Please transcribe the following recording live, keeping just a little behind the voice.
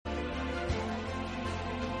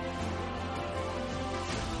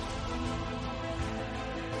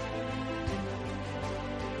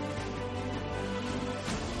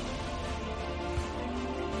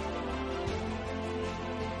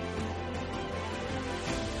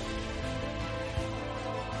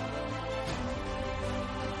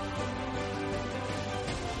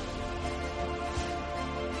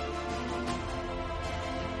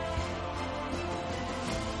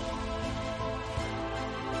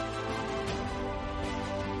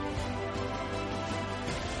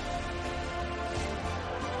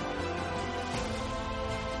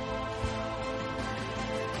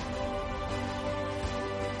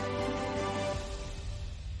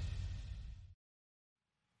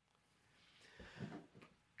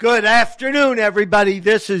Good afternoon, everybody.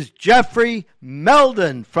 This is Jeffrey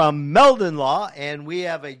Meldon from Meldon Law, and we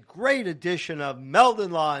have a great edition of Meldon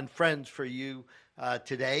Law and Friends for you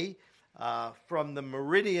today from the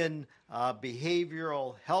Meridian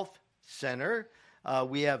Behavioral Health Center.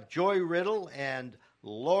 We have Joy Riddle and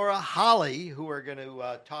Laura Holley, who are going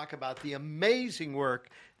to talk about the amazing work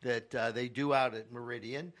that they do out at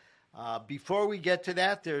Meridian. Before we get to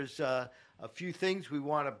that, there's a few things we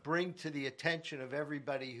want to bring to the attention of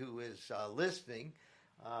everybody who is listening.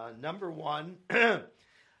 Number one,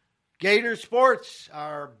 Gator sports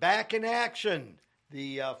are back in action.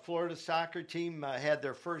 The Florida soccer team had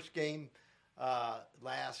their first game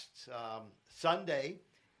last Sunday,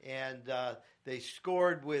 and they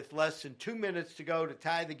scored with less than 2 minutes to go to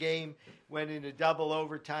tie the game, went into double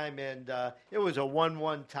overtime, and it was a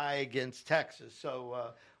 1-1 tie against Texas.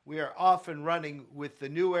 So we are off and running with the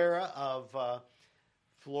new era of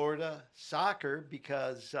Florida soccer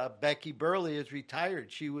because Becky Burley is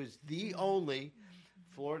retired. She was the only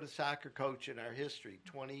Florida soccer coach in our history,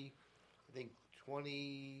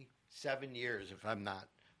 27 years, if I'm not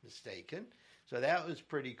mistaken. So that was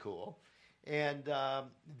pretty cool. And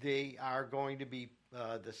they are going to be,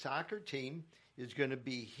 the soccer team is going to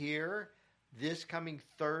be here this coming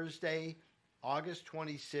Thursday, August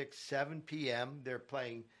 26th, 7 p.m. They're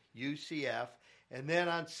playing UCF. And then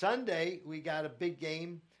on Sunday, we got a big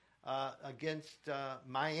game against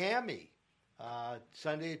Miami,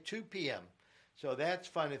 Sunday at 2 p.m. So that's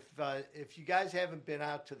fun. If you guys haven't been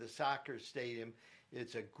out to the soccer stadium,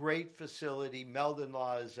 it's a great facility. Meldon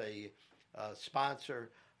Law is a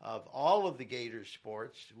sponsor of all of the Gator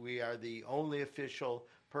sports. We are the only official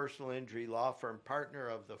personal injury law firm partner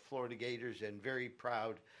of the Florida Gators and very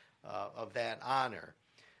proud of that honor.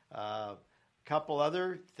 Couple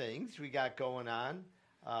other things we got going on.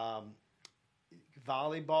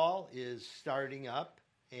 Volleyball is starting up,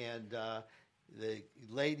 and the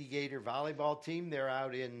Lady Gator volleyball team, they're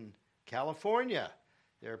out in California.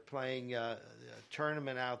 They're playing a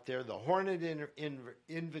tournament out there, the Hornet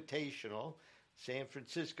Invitational, San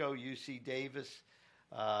Francisco, UC Davis.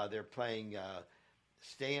 They're playing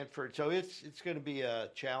Stanford. So it's going to be a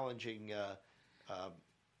challenging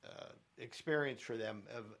experience for them.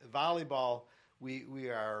 Volleyball, we've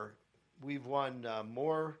won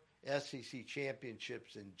more SEC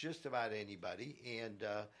championships than just about anybody, and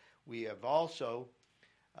we have also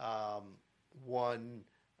won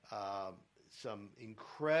some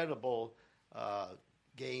incredible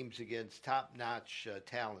games against top-notch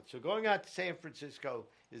talent. So going out to San Francisco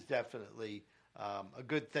is definitely a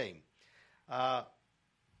good thing.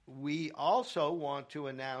 We also want to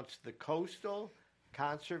announce the Coastal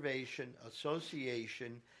Conservation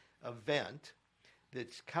Association event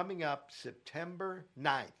that's coming up September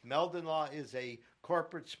 9th. Meldon Law is a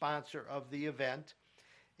corporate sponsor of the event.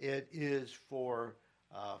 It is for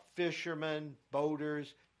fishermen,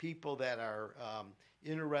 boaters, people that are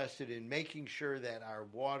interested in making sure that our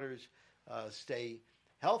waters stay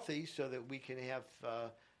healthy so that we can have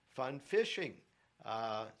fun fishing.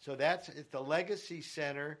 So that's at the Legacy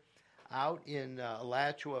Center out in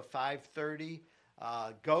Alachua, 530.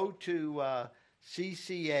 Go to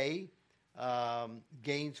CCA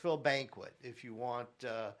Gainesville Banquet if you want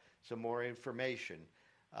some more information.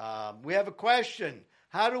 We have a question.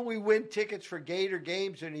 How do we win tickets for Gator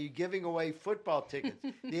games, and are you giving away football tickets?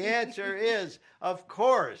 The answer is, of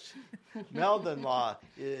course. Meldon Law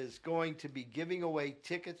is going to be giving away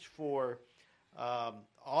tickets for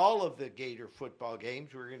all of the Gator football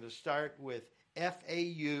games. We're going to start with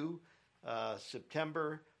FAU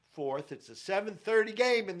September 4th. It's a 7:30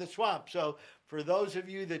 game in the Swamp. So for those of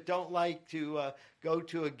you that don't like to go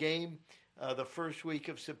to a game the first week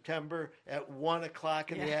of September at 1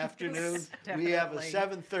 o'clock in the afternoon, Definitely. we have a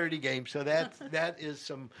 7:30 game. So that is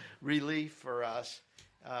some relief for us.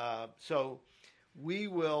 So we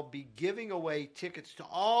will be giving away tickets to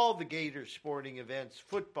all the Gator sporting events,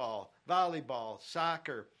 football, volleyball,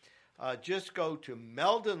 soccer. Just go to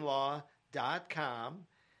meldonlaw.com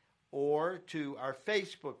or to our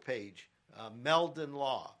Facebook page, Meldon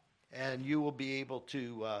Law, and you will be able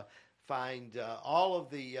to find all of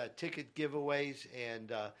the ticket giveaways,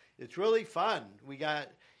 and it's really fun. We got,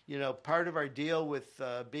 part of our deal with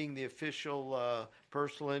being the official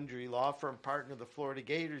personal injury law firm partner of the Florida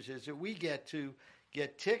Gators is that we get to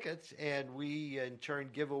get tickets, and we in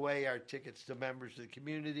turn give away our tickets to members of the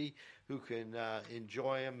community who can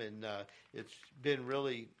enjoy them, and it's been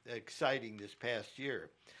really exciting this past year.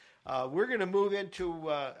 We're going to move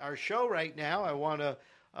into our show right now. I want to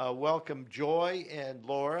welcome Joy and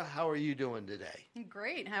Laura. How are you doing today?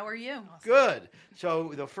 Great. How are you? Awesome. Good.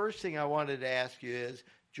 So the first thing I wanted to ask you is,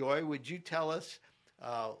 Joy, would you tell us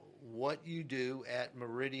what you do at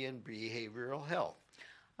Meridian Behavioral Health.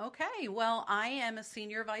 Okay, well, I am a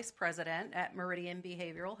senior vice president at Meridian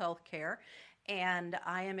Behavioral Healthcare, and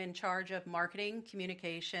I am in charge of marketing,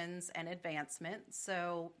 communications, and advancement.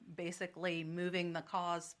 So basically moving the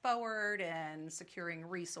cause forward and securing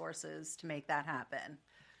resources to make that happen.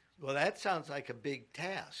 Well, that sounds like a big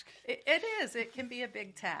task. It is. It can be a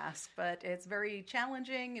big task, but it's very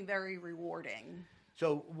challenging and very rewarding.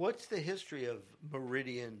 So what's the history of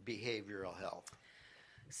Meridian Behavioral Health?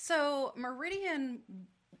 So Meridian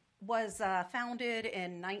was founded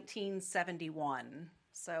in 1971.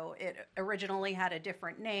 So it originally had a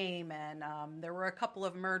different name, and there were a couple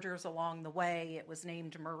of mergers along the way. It was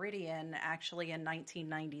named Meridian actually in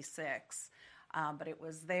 1996. But it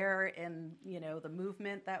was there in, the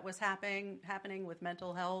movement that was happening with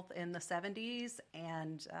mental health in the 70s,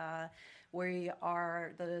 and we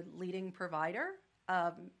are the leading provider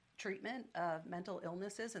of treatment of mental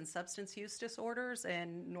illnesses and substance use disorders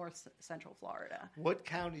in North Central Florida. What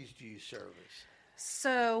counties do you service?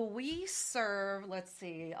 So we serve,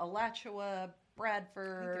 Alachua,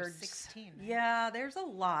 Bradford. There's 16. Right? Yeah, there's a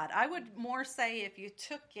lot. I would more say if you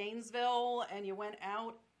took Gainesville and you went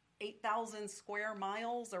out 8,000 square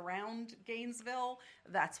miles around Gainesville,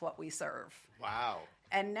 that's what we serve. Wow.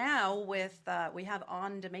 And now we have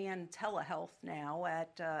on-demand telehealth now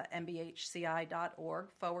at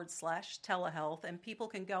mbhci.org/telehealth, and people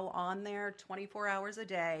can go on there 24 hours a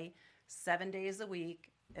day, 7 days a week.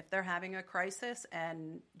 If they're having a crisis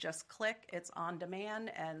and just click, it's on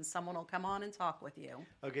demand, and someone will come on and talk with you.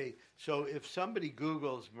 Okay, so if somebody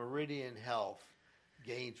Googles Meridian Health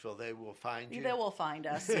Gainesville, they will find you? They will find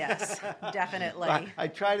us, yes, definitely. I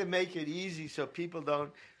try to make it easy so people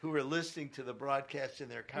who are listening to the broadcast in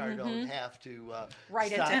their car don't have to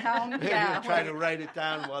write stop. it down. Yeah, try to write it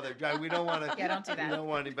down while they're driving. We don't want to. Don't do that. We don't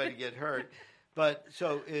want anybody to get hurt. But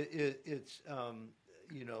so it's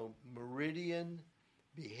Meridian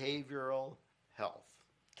Behavioral Health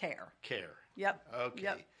Care. Yep. Okay.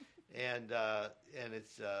 Yep. And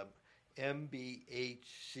it's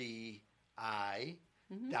mbhci.org.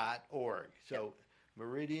 So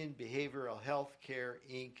Meridian Behavioral Healthcare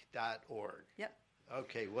Inc.org. Yep.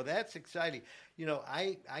 Okay, well, that's exciting.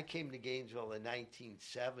 I came to Gainesville in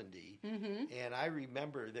 1970, and I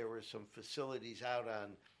remember there were some facilities out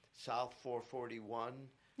on South 441.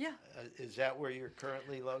 Yeah. Is that where you're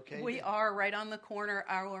currently located? We are right on the corner.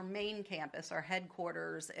 Our main campus, our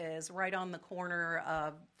headquarters, is right on the corner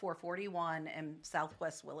of 441 and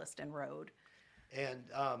Southwest Williston Road. And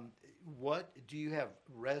what do you have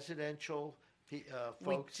residential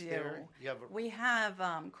folks there? We have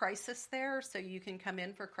crisis there, so you can come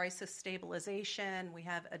in for crisis stabilization. We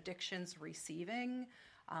have addictions receiving.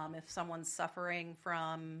 If someone's suffering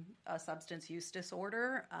from a substance use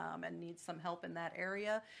disorder and needs some help in that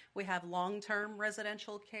area. We have long-term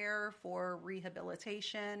residential care for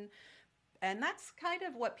rehabilitation. And that's kind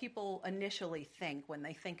of what people initially think when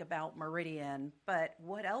they think about Meridian. But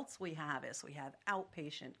what else we have is we have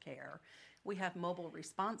outpatient care. We have mobile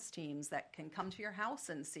response teams that can come to your house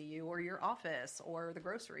and see you, or your office, or the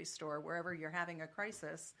grocery store, wherever you're having a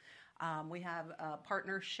crisis. We have a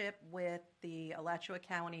partnership with the Alachua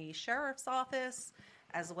County Sheriff's Office,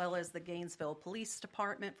 as well as the Gainesville Police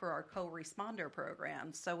Department for our co-responder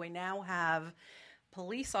program. So we now have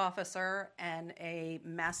police officer and a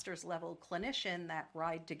master's level clinician that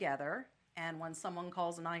ride together. And when someone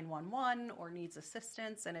calls 911 or needs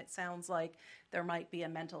assistance, and it sounds like there might be a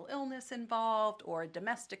mental illness involved or a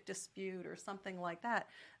domestic dispute or something like that,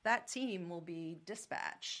 that team will be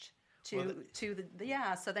dispatched so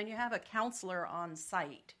then you have a counselor on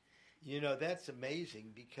site. That's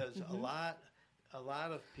amazing because a lot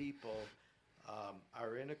of people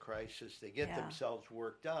are in a crisis. They get themselves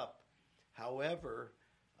worked up. However,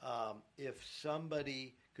 if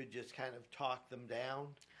somebody could just kind of talk them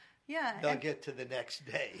down, they'll get to the next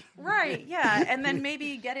day. Right, yeah. And then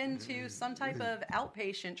maybe get into some type of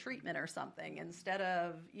outpatient treatment or something instead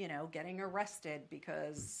of, getting arrested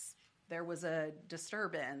because there was a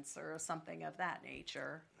disturbance or something of that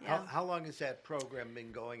nature. Yeah. How long has that program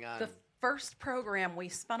been going on? The first program, we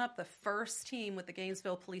spun up the first team with the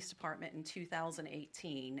Gainesville Police Department in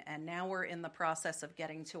 2018, and now we're in the process of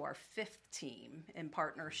getting to our fifth team in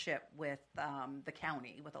partnership with the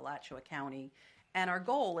county, with Alachua County. And our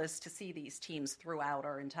goal is to see these teams throughout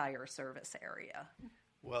our entire service area.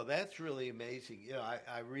 Well, that's really amazing.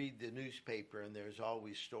 I read the newspaper, and there's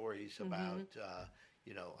always stories about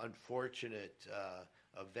unfortunate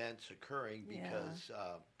events occurring because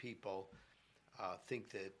people think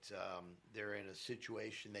that they're in a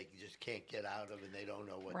situation they just can't get out of and they don't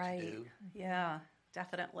know what to do. Yeah.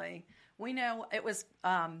 definitely. We know it was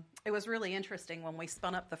really interesting when we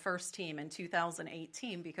spun up the first team in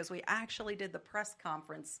 2018 because we actually did the press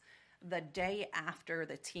conference the day after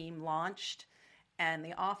the team launched. And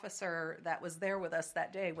the officer that was there with us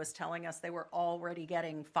that day was telling us they were already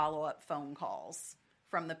getting follow-up phone calls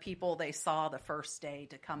from the people they saw the first day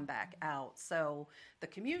to come back out. So the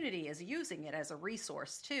community is using it as a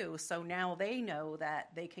resource too. So now they know that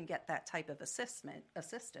they can get that type of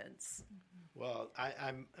assistance. Well,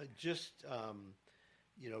 I'm just,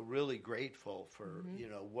 really grateful for,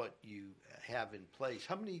 what you have in place.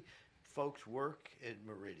 How many folks work at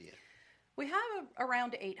Meridian? We have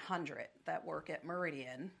around 800 that work at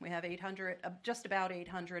Meridian. We have just about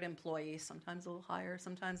 800 employees, sometimes a little higher,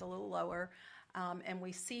 sometimes a little lower. And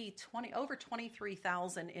we see over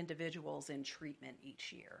 23,000 individuals in treatment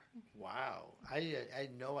each year. Wow. I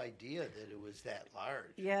had no idea that it was that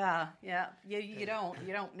large. Yeah. You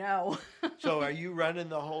don't know. So are you running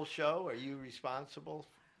the whole show? Are you responsible?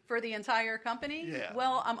 For the entire company? Yeah.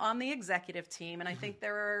 Well, I'm on the executive team, and I think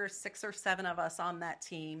there are 6 or 7 of us on that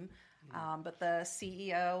team. But the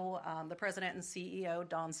CEO, the president and CEO,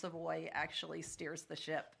 Don Savoy, actually steers the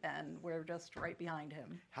ship, and we're just right behind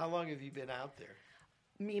him. How long have you been out there?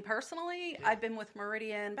 Me personally, I've been with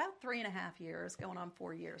Meridian about 3.5 years, going on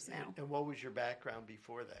 4 years now. And what was your background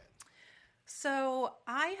before that? So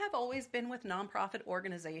I have always been with nonprofit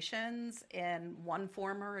organizations in one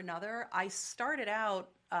form or another. I started out,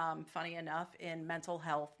 funny enough, in mental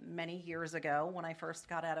health many years ago when I first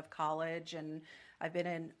got out of college, and I've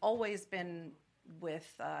always been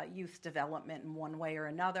with youth development in one way or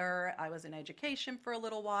another. I was in education for a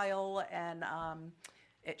little while, and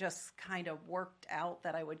it just kind of worked out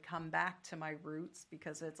that I would come back to my roots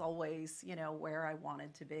because it's always, where I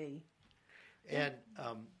wanted to be. And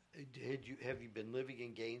have you been living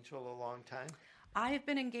in Gainesville a long time? I have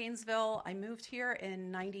been in Gainesville. I moved here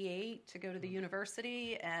in 98 to go to the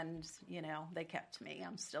university, and, they kept me.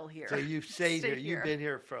 I'm still here. So you've stayed here. You've been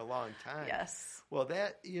here for a long time. Yes. Well,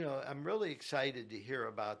 I'm really excited to hear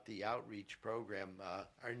about the outreach program.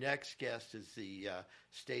 Our next guest is the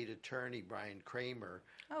state attorney, Brian Kramer.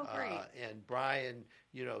 Oh, great. And Brian,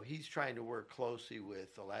 he's trying to work closely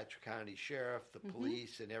with the Alachua County Sheriff, the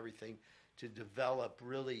police, and everything to develop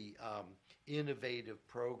really innovative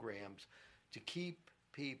programs to keep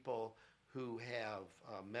people who have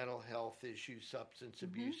mental health issues, substance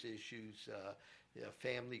abuse issues,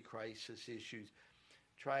 family crisis issues,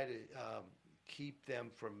 try to keep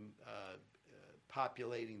them from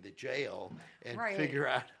populating the jail and figure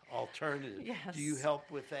out alternatives. Yes. Do you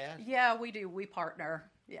help with that? Yeah, we do. We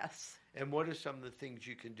partner, yes. And what are some of the things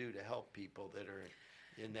you can do to help people that are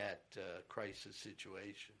in that crisis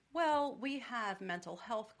situation? Well, we have mental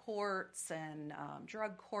health courts and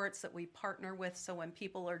drug courts that we partner with. So when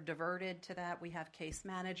people are diverted to that, we have case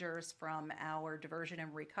managers from our diversion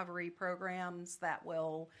and recovery programs that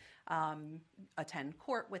will attend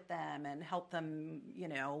court with them and help them,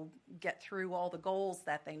 get through all the goals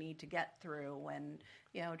that they need to get through and,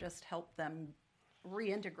 just help them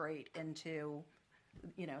reintegrate into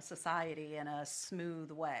society in a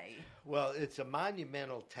smooth way. Well, it's a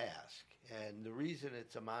monumental task. And the reason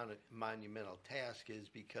it's a monumental task is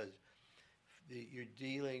because you're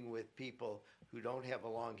dealing with people who don't have a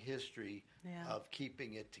long history of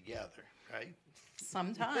keeping it together, right?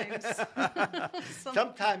 Sometimes.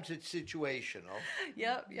 Sometimes it's situational.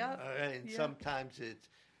 Yep. And sometimes it's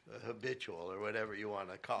habitual or whatever you want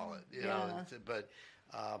to call it. But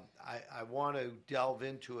I want to delve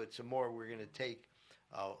into it some more. We're going to take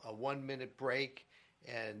a 1-minute break,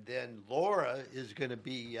 and then Laura is going to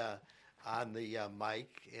be on the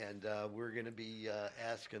mic, and we're going to be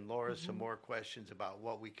asking Laura some more questions about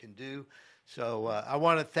what we can do. So I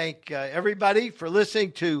want to thank everybody for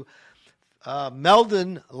listening to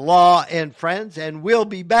Meldon Law and Friends, and we'll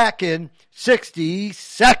be back in 60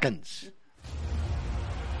 seconds.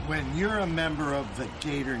 When you're a member of the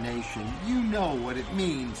Gator Nation, you know what it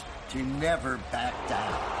means to never back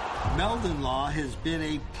down. Meldon Law has been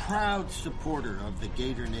a proud supporter of the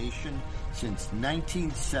Gator Nation since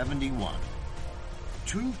 1971.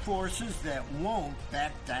 Two forces that won't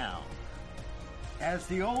back down. As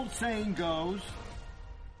the old saying goes,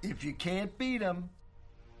 if you can't beat them,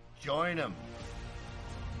 join them.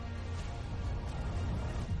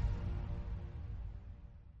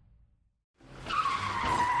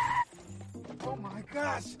 Oh my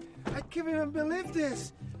gosh, I can't even believe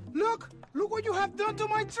this. Look what you have done to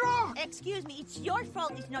my truck. Excuse me, it's your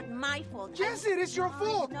fault, it's not my fault. Yes, it is your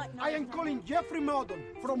fault. I am calling Jeffrey Meldon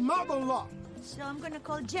from Meldon Law. So I'm gonna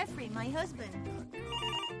call Jeffrey, my husband.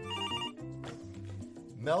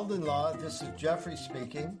 Meldon Law, this is Jeffrey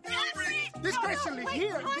speaking. Jeffrey! This crazy lady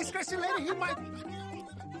here, this crazy lady, he might...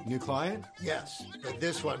 New client? Yes, but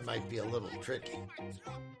this one might be a little tricky.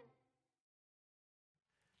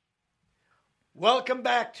 Welcome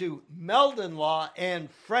back to Meldon Law and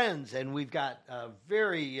Friends, and we've got a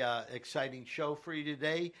very exciting show for you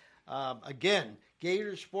today. Again,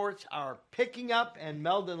 Gator Sports are picking up, and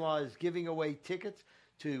Meldon Law is giving away tickets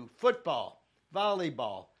to football,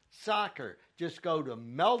 volleyball, soccer. Just go to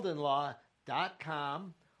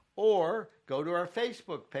meldonlaw.com or go to our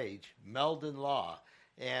Facebook page, Meldon Law.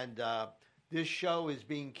 And this show is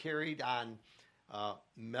being carried on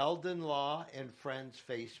Meldon Law and Friends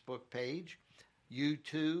Facebook page,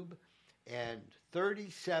 YouTube, and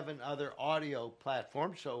 37 other audio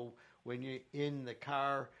platforms. So when you're in the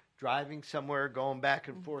car, driving somewhere, going back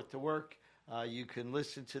and forth to work, you can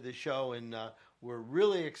listen to the show. And we're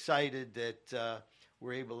really excited that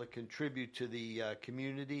we're able to contribute to the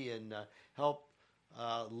community and help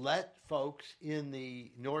let folks in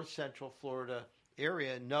the North Central Florida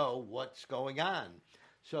area know what's going on.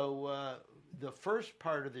 So the first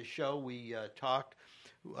part of the show, we talked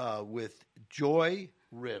with Joy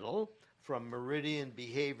Riddle from Meridian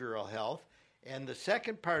Behavioral Health. And the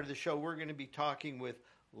second part of the show, we're going to be talking with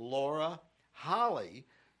Laura Holley,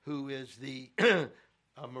 who is the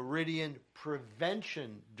Meridian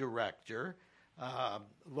Prevention Director.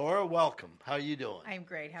 Laura, welcome. How are you doing? I'm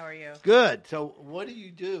great. How are you? Good. So what do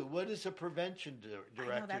you do? What does a prevention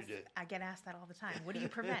director do? I get asked that all the time. What do you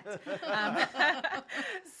prevent?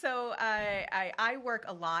 So I work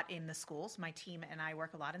a lot in the schools. My team and I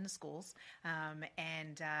work a lot in the schools,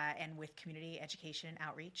 and with community education and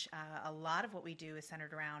outreach. A lot of what we do is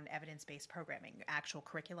centered around evidence-based programming, actual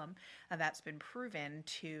curriculum that's been proven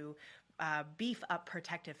to beef up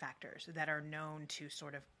protective factors that are known to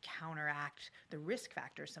sort of counteract the risk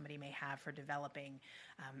factors somebody may have for developing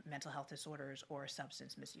mental health disorders or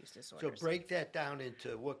substance misuse disorders. So break that down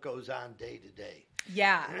into what goes on day to day.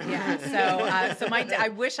 Yeah. So I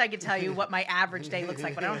wish I could tell you what my average day looks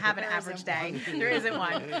like, but I don't have an average day. There isn't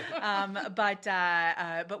one. But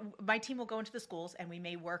my team will go into the schools, and we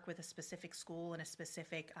may work with a specific school in a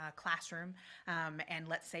specific classroom. And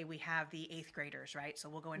let's say we have the 8th graders, right? So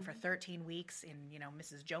we'll go in for 13 weeks in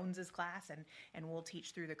Mrs. Jones's class, and we'll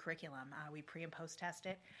teach through the curriculum. We pre and post test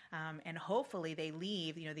it, and hopefully they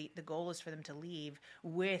leave. The goal is for them to leave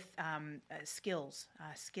with skills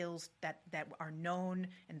that are known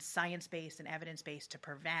and science-based and evidence-based to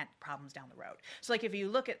prevent problems down the road. So like if you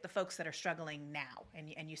look at the folks that are struggling now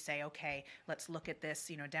and you say, okay, let's look at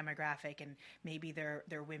this, demographic, and maybe they're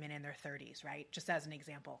women in their 30s, right? Just as an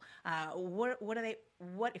example.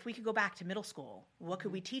 What if we could go back to middle school, what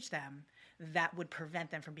could we teach them that would prevent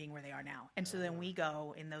them from being where they are now? And so then we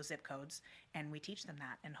go in those zip codes and we teach them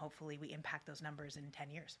that, and hopefully we impact those numbers in 10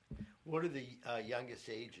 years. What are the youngest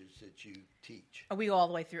ages that you teach? We go all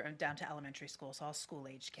the way through down to elementary school, so all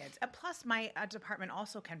school-aged kids. Plus, my department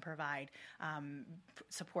also can provide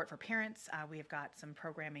support for parents. We've got some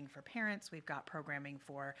programming for parents. We've got programming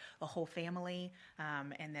for the whole family,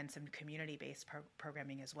 and then some community-based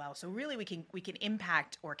programming as well. So really, we can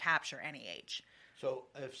impact or capture any age. So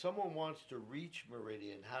if someone wants to reach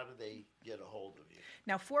Meridian, how do they get a hold of you?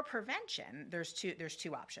 Now, for prevention, there's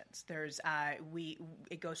two options.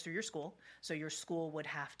 It goes through your school, so your school would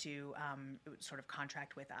have to sort of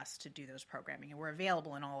contract with us to do those programming, and we're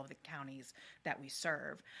available in all of the counties that we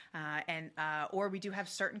serve. Or we do have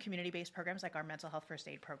certain community-based programs like our mental health first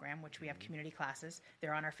aid program, which we have community classes.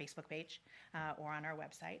 They're on our Facebook page or on our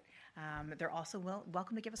website. They're also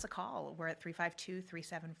welcome to give us a call. We're at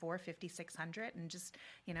 352-374-5600, and just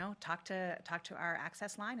talk to our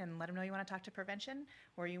access line and let them know you want to talk to prevention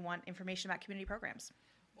or you want information about community programs.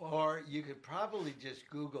 Or you could probably just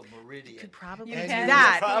Google Meridian. You could probably do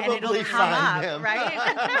that, and it'll come up, them.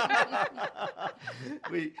 Right?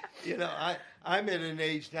 I'm at an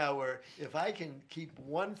age now where if I can keep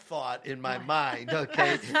one thought in my mind,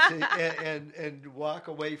 okay, and walk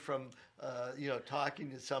away from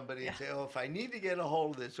talking to somebody and say, if I need to get a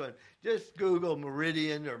hold of this one, just Google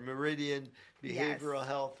Meridian or Meridian Behavioral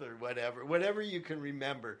Health or whatever you can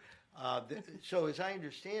remember. So as I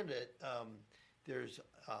understand it, there's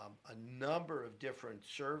a number of different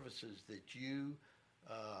services that you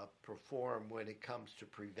perform when it comes to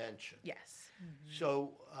prevention. Yes. Mm-hmm.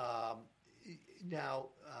 So now,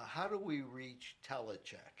 how do we reach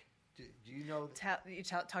telecheck? Do you know? You're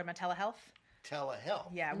talking about telehealth? telehealth.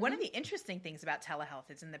 Yeah, one of the interesting things about telehealth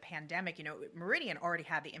is in the pandemic, Meridian already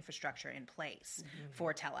had the infrastructure in place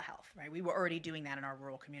for telehealth, right? We were already doing that in our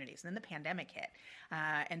rural communities. And then the pandemic hit.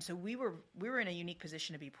 And so we were in a unique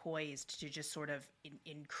position to be poised to just sort of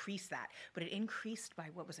increase that. But it increased by,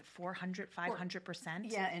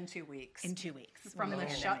 500%? Yeah, in 2 weeks. In 2 weeks. From the pandemic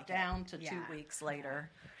hit. shutdown to 2 weeks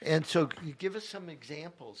later. And so you give us some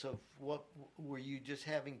examples of what were you just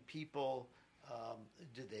having people,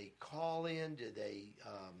 did they call in? Did they,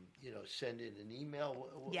 send in an email?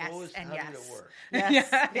 Yes, How did it work? Yes,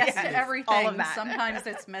 to everything. All of that. Sometimes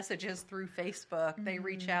it's messages through Facebook. They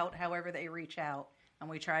reach out however they reach out, and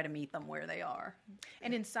we try to meet them where they are.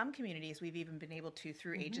 And in some communities, we've even been able to,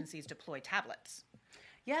 through agencies, deploy tablets.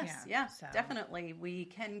 Yes, so. definitely. We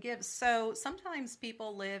can give. So sometimes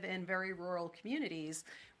people live in very rural communities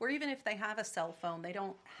where even if they have a cell phone, they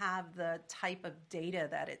don't have the type of data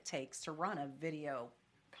that it takes to run a video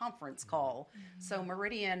conference call. So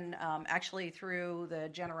Meridian, actually through the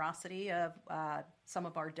generosity of some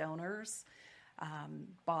of our donors,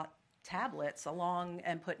 bought tablets along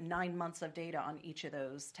and put 9 months of data on each of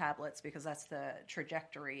those tablets because that's the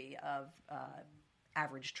trajectory of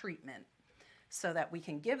average treatment, so that we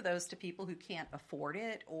can give those to people who can't afford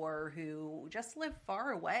it or who just live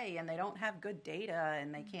far away and they don't have good data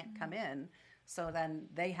and they can't come in. So then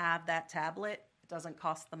they have that tablet. It doesn't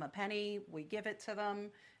cost them a penny. We give it to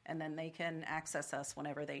them, and then they can access us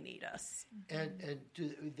whenever they need us. And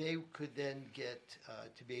they could then get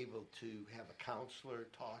to be able to have a counselor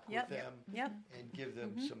talk with them and give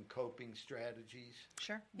them some coping strategies.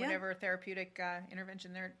 Sure. Whatever therapeutic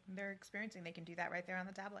intervention they're experiencing, they can do that right there on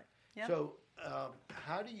the tablet. Yep. So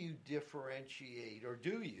how do you differentiate, or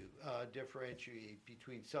do you differentiate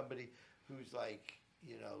between somebody who's like,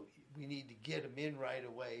 we need to get them in right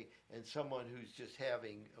away, and someone who's just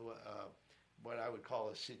having what I would call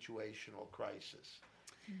a situational crisis?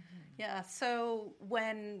 Yeah, so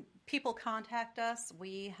when people contact us,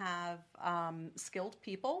 we have skilled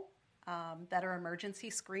people that are emergency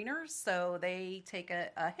screeners. So they take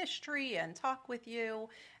a history and talk with you.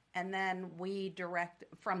 And then we direct,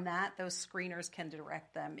 from that, those screeners can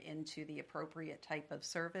direct them into the appropriate type of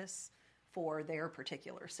service for their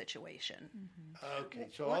particular situation. Okay,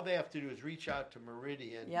 so all they have to do is reach out to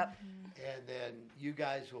Meridian, and then you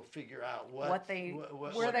guys will figure out where they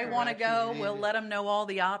want to go. We'll let them know all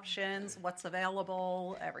the options, what's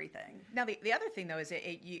available, everything. Now, the other thing though is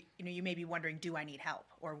you may be wondering, do I need help,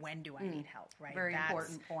 or when do I need help? Right, very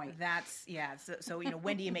important point. That's So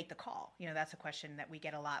when do you make the call? That's a question that we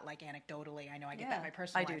get a lot, like anecdotally. I know I get that in my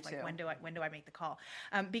personal life. I do too. Like, when do I make the call?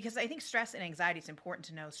 Because I think stress and anxiety. It's important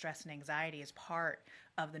to know stress and anxiety is part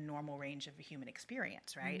of the normal range of a human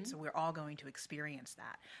experience, right? So we're all going to experience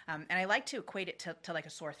that. And I like to equate it to like a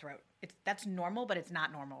sore throat. That's normal, but it's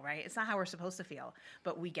not normal, right? It's not how we're supposed to feel,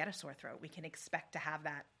 but we get a sore throat. We can expect to have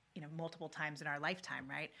that multiple times in our lifetime,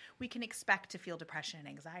 right? We can expect to feel depression and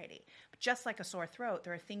anxiety. But just like a sore throat,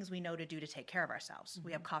 there are things we know to do to take care of ourselves.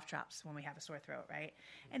 We have cough drops when we have a sore throat, right?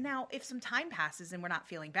 And now if some time passes and we're not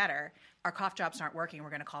feeling better, our cough drops aren't working, we're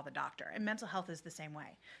going to call the doctor. And mental health is the same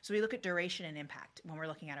way. So we look at duration and impact when we're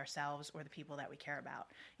looking at ourselves or the people that we care about.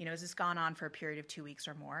 Has this gone on for a period of 2 weeks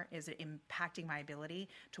or more? Is it impacting my ability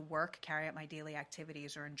to work, carry out my daily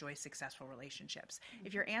activities, or enjoy successful relationships?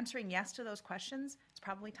 If you're answering yes to those questions, it's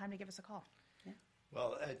probably time to give us a call. Yeah.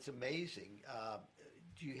 Well, it's amazing.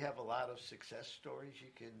 Do you have a lot of success stories you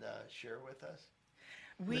can share with us?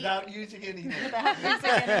 Without using any names.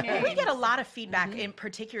 We get a lot of feedback,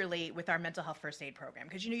 particularly with our mental health first aid program.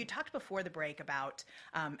 Because, you talked before the break about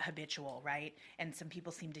habitual, right? And some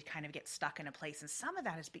people seem to kind of get stuck in a place. And some of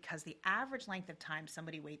that is because the average length of time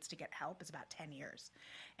somebody waits to get help is about 10 years.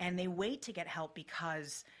 And they wait to get help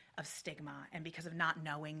because of stigma and because of not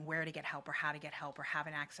knowing where to get help or how to get help or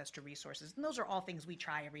having access to resources. And those are all things we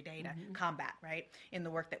try every day to combat, right, in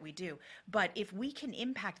the work that we do. But if we can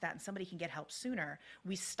impact that and somebody can get help sooner,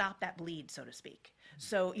 we stop that bleed, so to speak.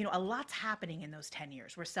 So, a lot's happening in those 10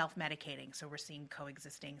 years. We're self-medicating, so we're seeing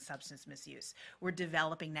coexisting substance misuse. We're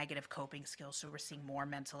developing negative coping skills, so we're seeing more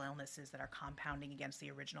mental illnesses that are compounding against the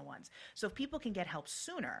original ones. So if people can get help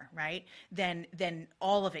sooner, right, then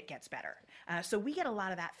all of it gets better. So we get a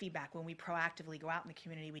lot of that feedback when we proactively go out in the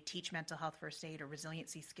community. We teach mental health first aid or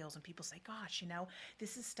resiliency skills, and people say, gosh,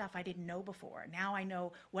 this is stuff I didn't know before. Now I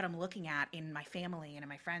know what I'm looking at in my family and in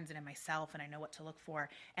my friends and in myself, and I know what to look for.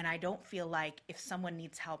 And I don't feel like if someone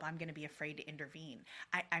needs help, I'm going to be afraid to intervene.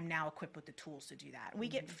 I'm now equipped with the tools to do that. We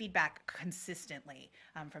get feedback consistently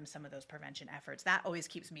from some of those prevention efforts. That always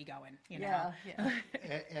keeps me going. Yeah.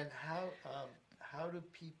 And how do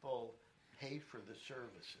people pay for the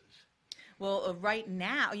services? Well, right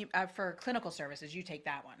now, for clinical services, you take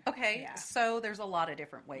that one. Okay, Yeah. so there's a lot of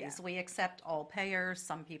different ways. Yeah. We accept all payers.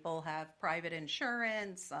 Some people have private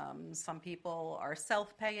insurance. Some people are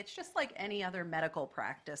self-pay. It's just like any other medical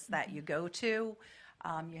practice that you go to.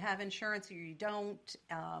 You have insurance or you don't.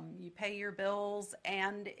 You pay your bills,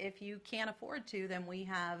 and if you can't afford to, then we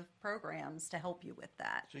have programs to help you with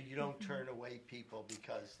that. So you don't turn away people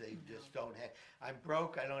because they just don't have, I'm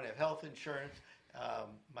broke, I don't have health insurance,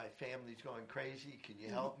 my family's going crazy, can you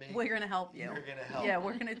help me? We're going to help you. You're going to help Yeah, me.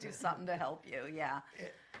 we're going to do something to help you, yeah.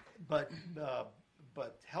 But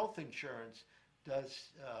health insurance does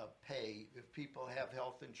pay. If people have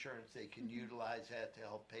health insurance, they can utilize that to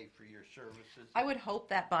help pay for your services. I would hope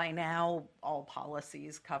that by now all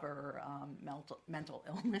policies cover mental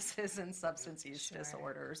illnesses and substance use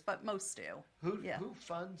disorders, but most do. Who Yeah.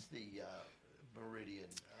 funds the Meridian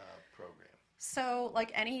program? So,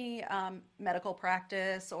 like any medical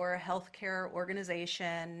practice or healthcare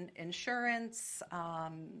organization, insurance,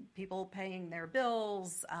 people paying their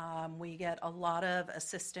bills, we get a lot of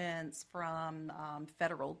assistance from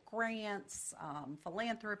federal grants,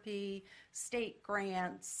 philanthropy, state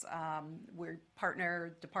grants. We're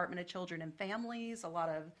partner Department of Children and Families. A lot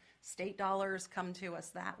of state dollars come to us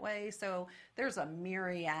that way. So there's a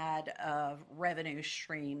myriad of revenue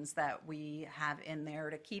streams that we have in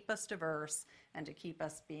there to keep us diverse and to keep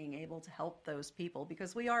us being able to help those people,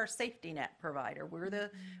 because we are a safety net provider.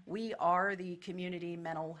 We are the community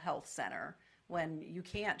mental health center. When you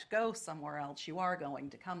can't go somewhere else, you are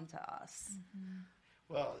going to come to us.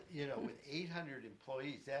 Well, with 800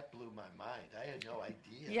 employees, that blew my mind. I had no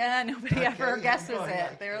idea. Yeah, nobody ever guesses I'm going it.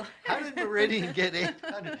 like, They're how did Meridian get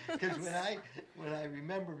 800? Because when I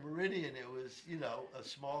remember Meridian, it was a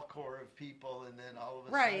small core of people, and then all of a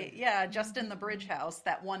sudden. Right, yeah, just in the Bridge House,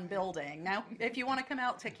 that one building. Now, if you want to come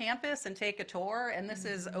out to campus and take a tour, and this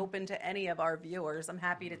is open to any of our viewers, I'm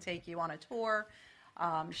happy to take you on a tour,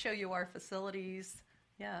 show you our facilities.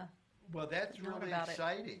 Yeah. Well, that's Learn really about it.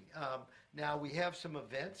 exciting. Now, we have some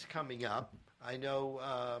events coming up. I know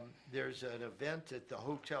there's an event at the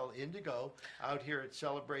Hotel Indigo out here at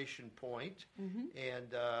Celebration Point, and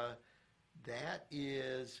that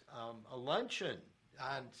is a luncheon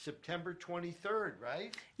on September 23rd,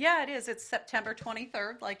 right? Yeah, it is. It's September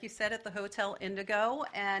 23rd, like you said, at the Hotel Indigo,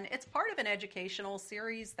 and it's part of an educational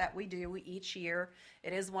series that we do each year.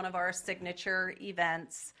 It is one of our signature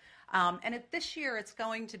events. And this year, it's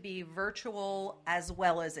going to be virtual as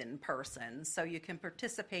well as in person, so you can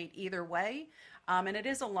participate either way. And it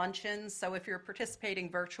is a luncheon, so if you're participating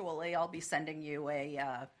virtually, I'll be sending you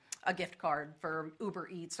a gift card for Uber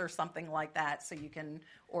Eats or something like that, so you can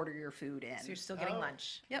order your food in. So you're still getting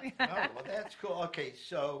lunch. Yep. Oh, well, that's cool. Okay,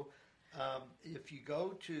 so if you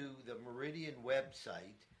go to the Meridian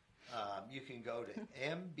website, you can go to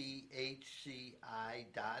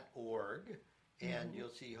mbhci.org. And you'll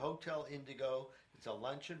see Hotel Indigo. It's a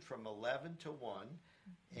luncheon from 11 to 1,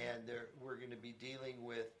 and we're going to be dealing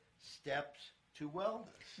with steps to wellness.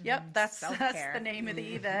 Yep, that's Self-care. the name of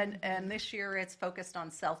the event, and this year it's focused on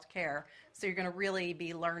self-care. So you're going to really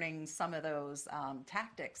be learning some of those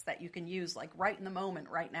tactics that you can use, like right in the moment.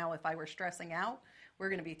 Right now, if I were stressing out, we're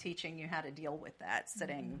going to be teaching you how to deal with that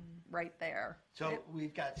sitting right there. So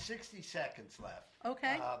we've got 60 seconds left.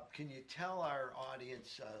 Okay. Can you tell our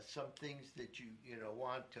audience some things that you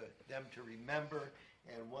want them to remember,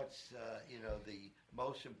 and what's the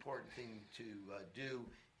most important thing to do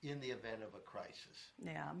in the event of a crisis?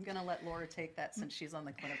 Yeah, I'm going to let Laura take that since she's on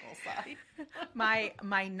the clinical side.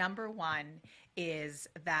 My number one is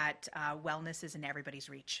that wellness is in everybody's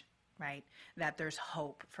reach. Right? That there's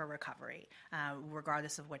hope for recovery,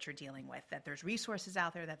 regardless of what you're dealing with, that there's resources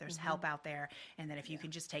out there, that there's help out there, and that if you can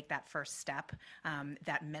just take that first step,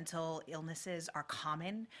 that mental illnesses are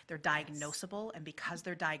common, they're diagnosable, and because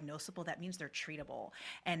they're diagnosable, that means they're treatable.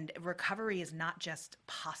 And recovery is not just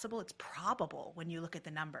possible, it's probable when you look at the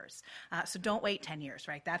numbers. So don't wait 10 years,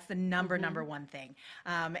 right? That's the number one thing.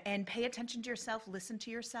 And pay attention to yourself, listen to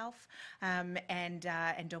yourself, and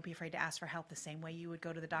don't be afraid to ask for help the same way you would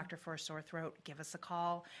go to the doctor for a sore throat. Give us a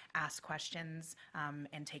call, ask questions,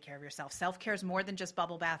 and take care of yourself. Self-care is more than just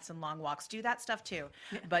bubble baths and long walks. Do that stuff too,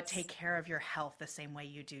 but take care of your health the same way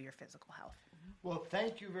you do your physical health. Well,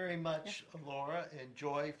 thank you very much, Laura and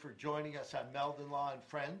Joy, for joining us on Meldon Law and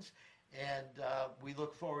Friends, and we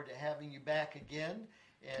look forward to having you back again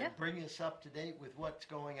and bring us up to date with what's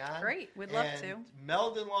going on. Great, we'd love to.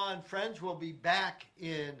 Meldon Law and Friends will be back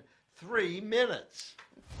in 3 minutes.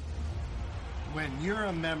 When you're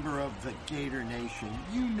a member of the Gator Nation,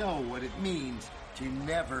 you know what it means to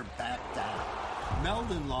never back down.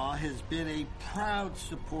 Meldon Law has been a proud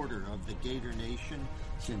supporter of the Gator Nation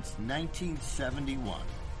since 1971.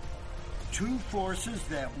 Two forces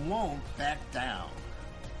that won't back down.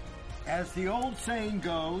 As the old saying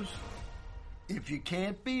goes, if you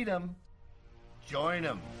can't beat 'em, join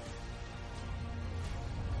 'em.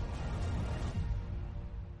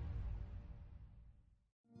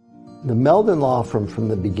 The Meldon Law Firm from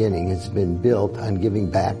the beginning has been built on giving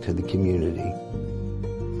back to the community.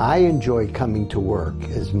 I enjoy coming to work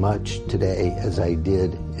as much today as I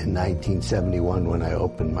did in 1971 when I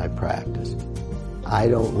opened my practice. I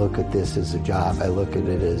don't look at this as a job. I look at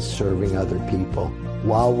it as serving other people.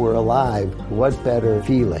 While we're alive, what better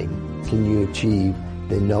feeling can you achieve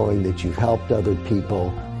than knowing that you've helped other people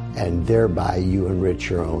and thereby you enrich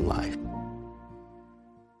your own life?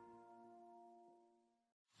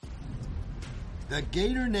 The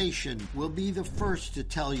Gator Nation will be the first to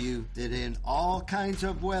tell you that in all kinds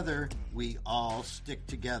of weather, we all stick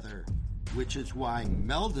together, which is why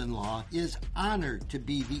Meldon Law is honored to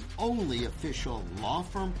be the only official law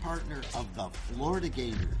firm partner of the Florida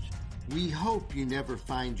Gators. We hope you never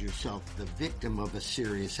find yourself the victim of a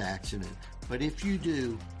serious accident, but if you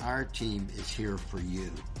do, our team is here for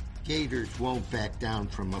you. Gators won't back down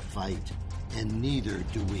from a fight, and neither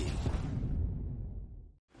do we.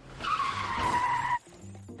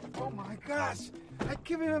 Oh my gosh, I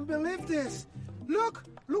can't even believe this. Look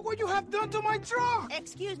what you have done to my truck.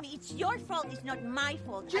 Excuse me, it's your fault. It's not my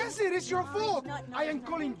fault. Yes, it is your No, fault. it's not, I am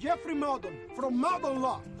calling Jeffrey Meldon from Meldon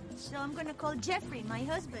Law. So I'm gonna call Jeffrey, my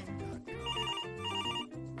husband.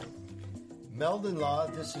 Meldon Law,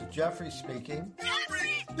 this is Jeffrey speaking.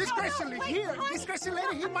 This crazy lady here,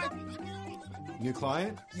 he might... New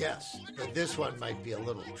client? Yes, but this one might be a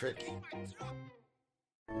little tricky.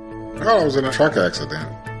 I was in a truck accident.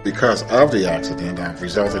 Because of the accident, I've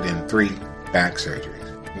resulted in 3 back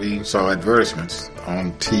surgeries. We saw advertisements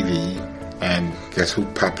on TV, and guess who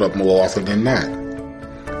popped up more often than not?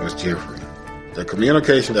 It was Jeffrey. The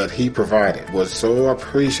communication that he provided was so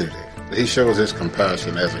appreciative that he shows his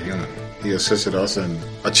compassion as a human. He assisted us in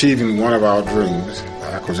achieving one of our dreams, the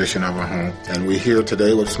acquisition of a home, and we're here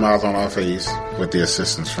today with smiles on our face with the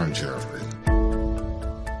assistance from Jeffrey.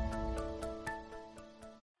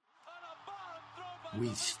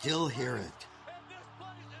 We still hear it.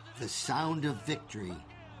 The sound of victory.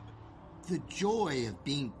 The joy of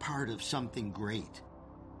being part of something great.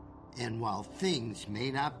 And while things may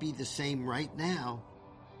not be the same right now,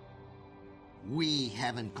 we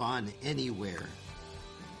haven't gone anywhere.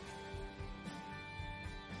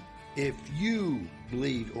 If you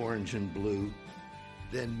bleed orange and blue,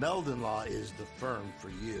 then Meldon Law is the firm for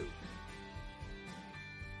you.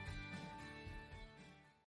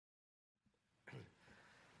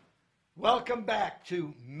 Welcome back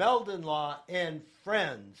to Meldon Law and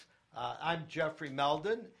Friends. I'm Jeffrey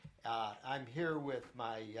Meldon. I'm here with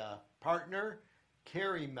my partner,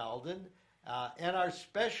 Carrie Meldon, and our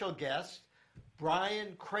special guest,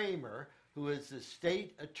 Brian Kramer, who is the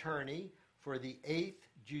state attorney for the 8th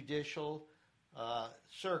Judicial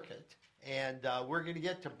Circuit. And we're going to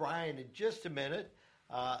get to Brian in just a minute.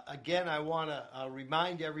 Again, I want to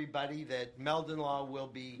remind everybody that Meldon Law will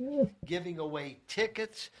be giving away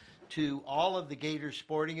tickets to all of the Gator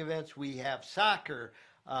sporting events. We have soccer,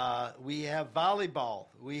 we have volleyball,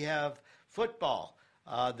 we have football.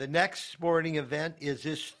 The next sporting event is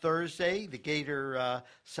this Thursday. The Gator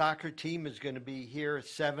soccer team is going to be here at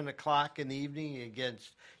 7 o'clock in the evening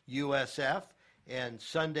against USF. And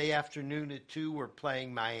Sunday afternoon at 2, we're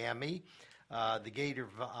playing Miami. The Gator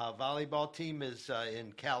volleyball team is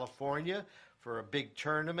in California for a big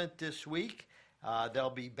tournament this week. They'll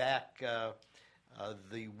be back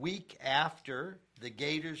the week after the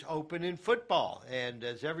Gators open in football. And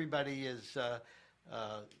as everybody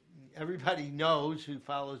knows who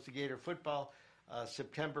follows the Gator football,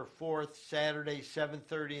 September 4th, Saturday,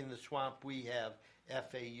 7:30 in the Swamp, we have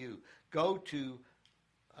FAU. Go to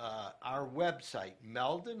our website,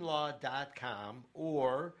 meldonlaw.com,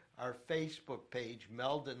 or our Facebook page,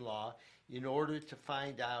 Meldon Law, in order to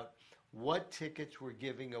find out what tickets we're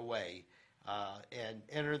giving away and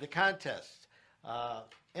enter the contest.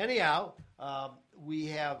 Anyhow, we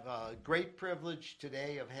have a great privilege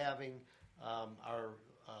today of having our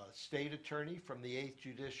state attorney from the 8th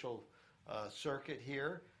Judicial Circuit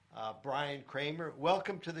here, Brian Kramer.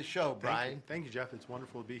 Welcome to the show, Brian. Thank you, Jeff. It's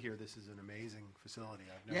wonderful to be here. This is an amazing facility.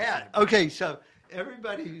 I've never seen it. Okay, so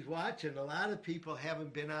everybody who's watching, a lot of people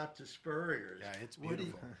haven't been out to Spurrier's. Yeah, it's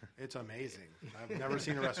beautiful. It's amazing. I've never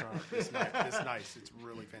seen a restaurant this nice. It's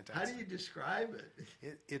really fantastic. How do you describe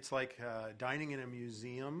it? It's like dining in a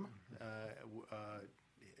museum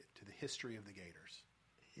to the history of the Gators.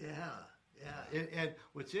 Yeah. Yeah, and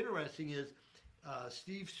what's interesting is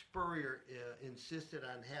Steve Spurrier insisted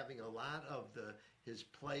on having a lot of his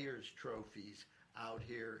players' trophies out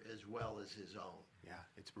here as well as his own. Yeah,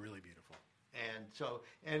 it's really beautiful.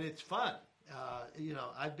 And it's fun.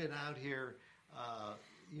 I've been out here,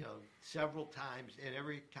 several times, and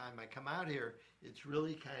every time I come out here, it's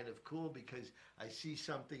really kind of cool because I see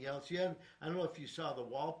something else. I don't know if you saw the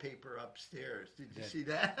wallpaper upstairs. Did you see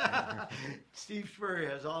that? Steve Spurrier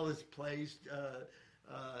has all his plays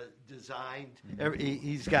designed.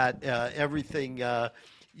 He's got everything,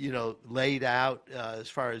 laid out as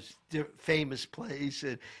far as famous plays.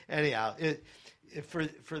 And anyhow,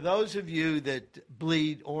 for those of you that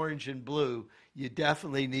bleed orange and blue, you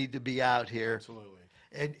definitely need to be out here. Absolutely.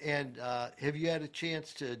 And have you had a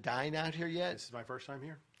chance to dine out here yet? This is my first time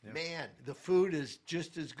here. Yep. Man, the food is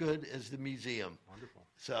just as good as the museum. Wonderful.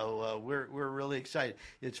 So we're really excited.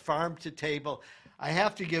 It's farm to table. I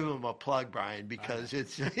have to give him a plug, Brian, because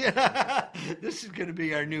it's this is going to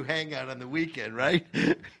be our new hangout on the weekend, right?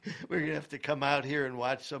 We're going to have to come out here and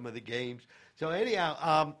watch some of the games. So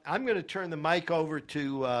anyhow, I'm going to turn the mic over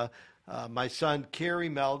to my son, Kerry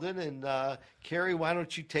Meldon. And Kerry, why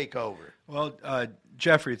don't you take over? Well,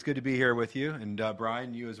 Jeffrey, it's good to be here with you, and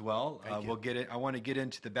Brian, you as well. Thank you. We'll get it. I want to get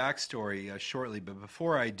into the backstory shortly, but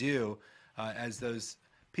before I do, as those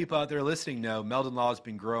people out there listening know, Meldon Law has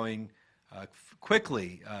been growing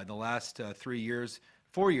quickly. The last 4 years,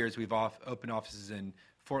 we've opened offices in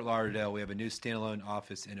Fort Lauderdale. We have a new standalone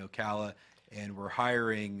office in Ocala, and we're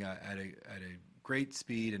hiring at a great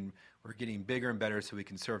speed, and we're getting bigger and better so we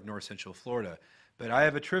can serve North Central Florida. But I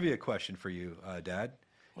have a trivia question for you, Dad.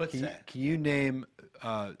 What's that? Can you name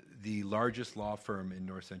the largest law firm in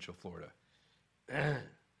North Central Florida?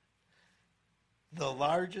 The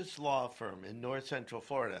largest law firm in North Central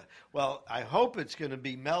Florida. Well, I hope it's going to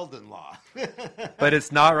be Meldon Law. But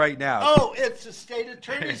it's not right now. Oh, it's the state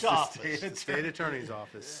attorney's office. State attorney's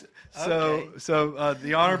office. So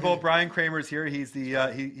the Honorable Brian Kramer is here. He's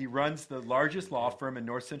he runs the largest law firm in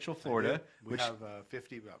North Central Florida. We have about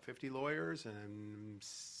 50 lawyers and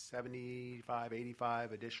 75,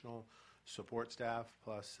 85 additional support staff,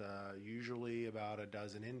 plus usually about a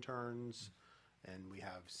dozen interns. And we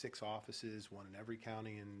have 6 offices, one in every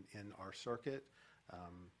county in our circuit,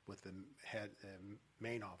 with the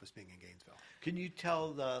main office being in Gainesville. Can you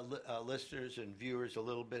tell the listeners and viewers a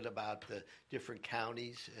little bit about the different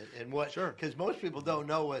counties and what? Sure. Because most people don't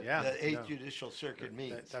know what the 8th Judicial Circuit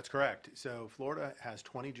means. That's correct. So Florida has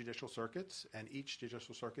 20 judicial circuits, and each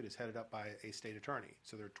judicial circuit is headed up by a state attorney.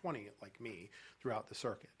 So there are 20, like me, throughout the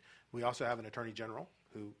circuit. We also have an attorney general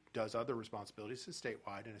who does other responsibilities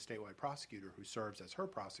statewide, and a statewide prosecutor who serves as her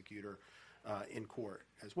prosecutor in court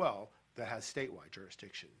as well, that has statewide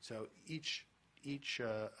jurisdiction. So each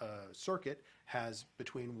circuit has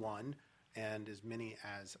between 1 and as many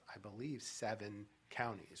as, I believe, 7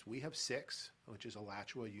 counties. We have 6, which is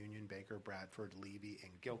Alachua, Union, Baker, Bradford, Levy,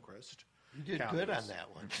 and Gilchrist. You did counties. good on that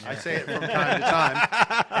one. I say it from time to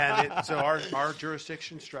time. And so our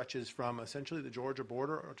jurisdiction stretches from essentially the Georgia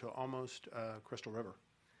border to almost Crystal River.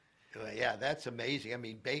 Yeah, that's amazing. I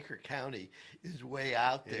mean, Baker County is way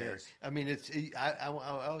out there. I mean, I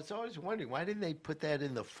was always wondering, why didn't they put that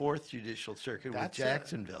in the 4th Judicial Circuit with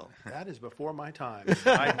Jacksonville? That is before my time.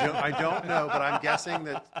 I don't know, but I'm guessing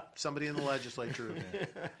that somebody in the legislature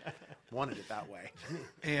wanted it that way.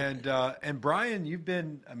 And Brian,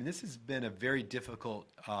 this has been a very difficult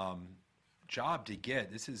job to get.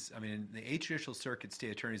 The 8th Judicial Circuit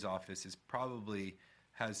State Attorney's Office is probably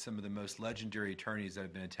has some of the most legendary attorneys that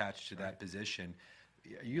have been attached to that position.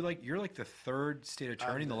 You're like the 3rd state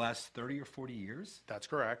attorney in the last 30 or 40 years? That's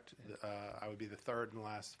correct. I would be the 3rd in the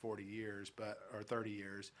last 40 years, or 30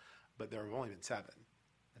 years, but there have only been 7.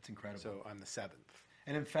 That's incredible. So I'm the 7th.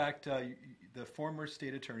 And in fact, the former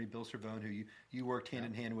state attorney, Bill Cervone, who you worked hand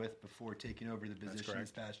in hand with before taking over the position this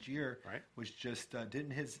past year, was just, didn't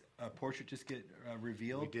his portrait just get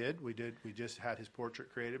revealed? We did. We just had his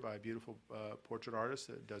portrait created by a beautiful portrait artist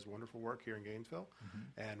that does wonderful work here in Gainesville.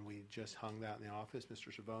 And we just hung that in the office. Mr.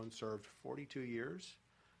 Cervone served 42 years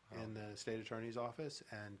in the state attorney's office,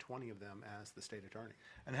 and 20 of them as the state attorney.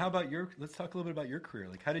 And how about let's talk a little bit about your career.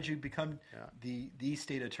 Like, how did you become the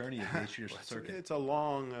state attorney of the 8th Judicial Circuit? It's a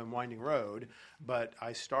long and winding road, but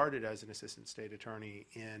I started as an assistant state attorney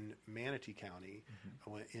in Manatee County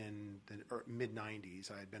in the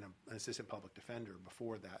mid-90s. I had been an assistant public defender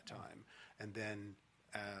before that time. And then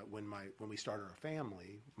when we started our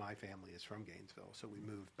family, my family is from Gainesville, so we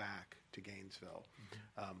moved back to Gainesville.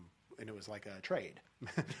 And it was like a trade.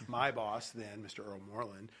 My boss then, Mr. Earl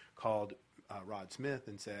Moreland, called Rod Smith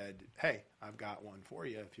and said, hey, I've got one for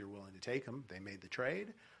you if you're willing to take them. They made the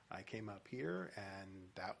trade. I came up here, and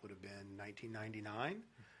that would have been 1999.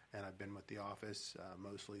 And I've been with the office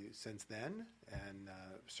mostly since then, and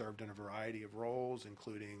served in a variety of roles,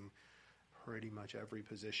 including pretty much every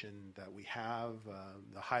position that we have.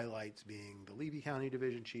 The highlights being the Levy County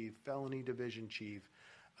Division Chief, Felony Division Chief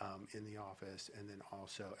in the office, and then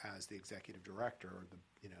also as the Executive Director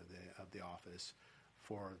of the office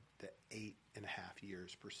for the 8.5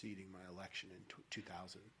 years preceding my election in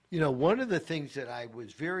 2000. You know, one of the things that I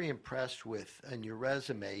was very impressed with on your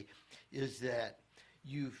resume is that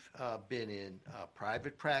you've been in a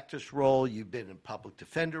private practice role, you've been in public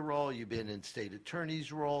defender role, you've been in state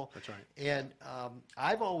attorney's role. That's right. And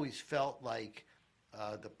I've always felt like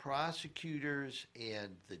the prosecutors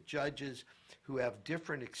and the judges who have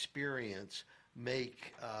different experience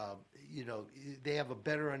make, they have a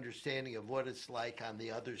better understanding of what it's like on the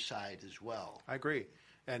other side as well. I agree.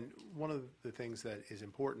 And one of the things that is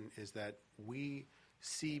important is that we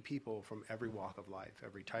see people from every walk of life,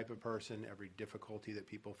 every type of person, every difficulty that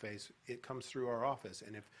people face. It comes through our office.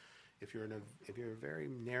 And if you're in a very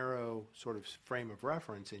narrow sort of frame of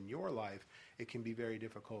reference in your life, it can be very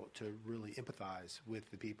difficult to really empathize with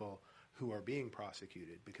the people who are being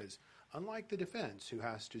prosecuted, because unlike the defense, who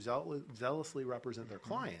has to zealously represent their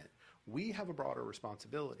client, we have a broader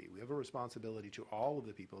responsibility. We have a responsibility to all of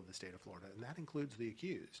the people of the state of Florida, and that includes the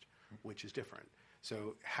accused, which is different.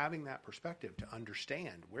 So having that perspective to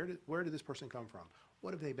understand where did this person come from,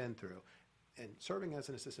 what have they been through, and serving as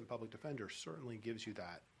an assistant public defender certainly gives you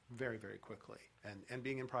that very, very quickly. And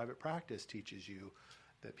being in private practice teaches you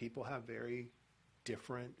that people have very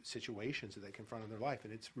different situations that they confront in their life,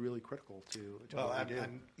 and it's really critical to what we do.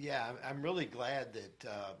 I'm really glad that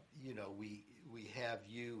we have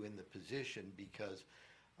you in the position, because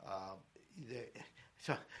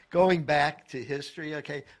so going back to history,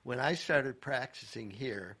 okay, when I started practicing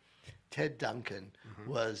here, Ted Duncan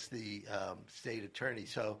was the state attorney.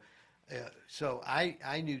 So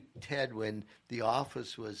I knew Ted when the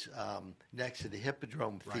office was next to the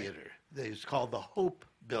Hippodrome Theater. It was called the Hope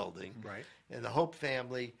Building. Right. And the Hope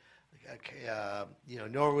family,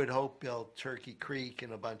 Norwood Hope built Turkey Creek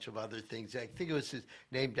and a bunch of other things. I think it was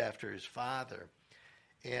named after his father.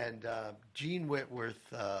 And Gene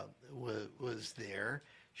Whitworth was there.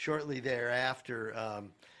 Shortly thereafter,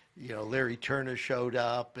 Larry Turner showed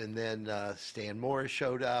up, and then Stan Morris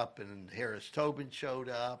showed up, and Harris Tobin showed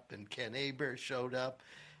up, and Ken Aber showed up,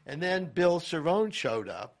 and then Bill Cervone showed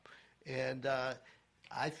up. And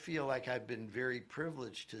I feel like I've been very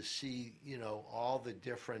privileged to see, all the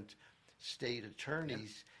different state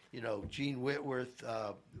attorneys. Yeah. Gene Whitworth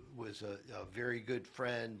was a very good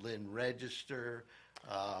friend. Lynn Register.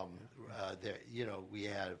 We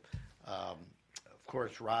had, of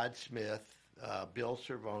course, Rod Smith, Bill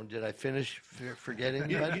Cervone. Did I finish forgetting?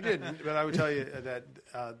 You didn't, but I would tell you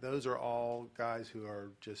that those are all guys who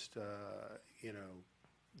are just, the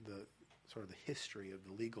sort of the history of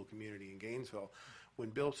the legal community in Gainesville. When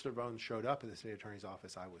Bill Cervone showed up in the state attorney's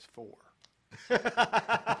office, I was 4.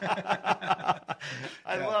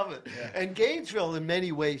 I love it. Yeah. And Gainesville, in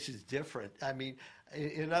many ways, is different. I mean,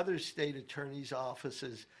 in other state attorneys'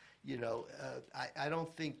 offices, I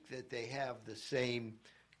don't think that they have the same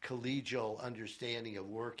collegial understanding of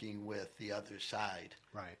working with the other side.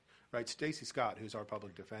 Right. Stacy Scott, who's our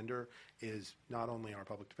public defender, is not only our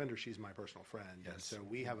public defender; she's my personal friend. Yes. And so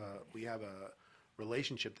we have a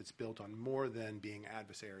relationship that's built on more than being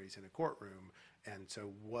adversaries in a courtroom. And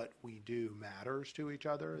so what we do matters to each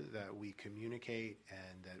other, that we communicate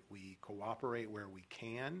and that we cooperate where we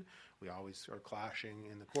can. We always are clashing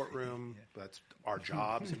in the courtroom. Yeah. That's our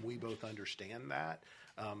jobs, and we both understand that.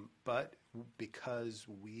 But because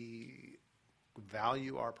we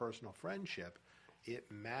value our personal friendship, it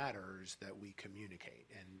matters that we communicate.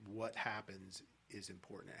 And what happens is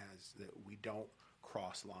important, as that we don't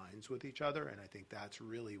cross lines with each other. And I think that's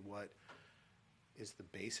really what is the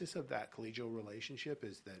basis of that collegial relationship,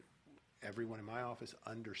 is that everyone in my office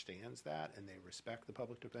understands that, and they respect the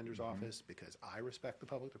public defender's office, because I respect the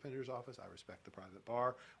public defender's office. I respect the private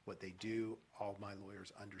bar. What they do, all my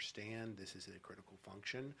lawyers understand this is a critical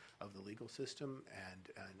function of the legal system. And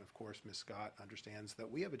of course, Ms. Scott understands that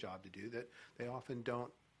we have a job to do that they often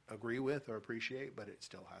don't agree with or appreciate, but it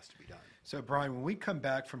still has to be done. So, Brian, when we come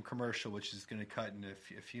back from commercial, which is going to cut in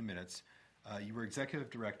a few minutes, you were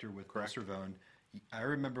executive director with Bill Cervone. I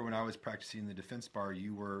remember when I was practicing the defense bar,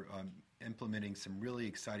 you were implementing some really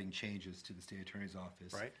exciting changes to the state attorney's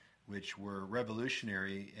office, which were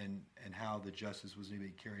revolutionary in how the justice was going to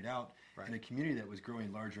be carried out in a community that was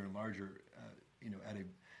growing larger and larger, at a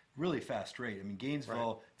really fast rate. I mean,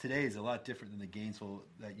 Gainesville today is a lot different than the Gainesville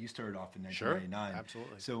that you started off in 1999. Sure,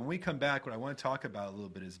 absolutely. So when we come back, what I want to talk about a little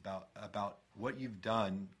bit is about what you've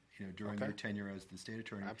done, during your tenure as the state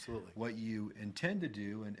attorney. Absolutely. What you intend to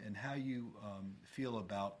do, and how you feel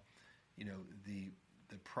about,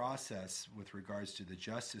 the process with regards to the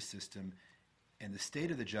justice system and the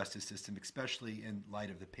state of the justice system, especially in light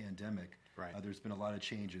of the pandemic. Right. There's been a lot of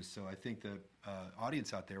changes. So I think the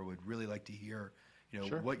audience out there would really like to hear,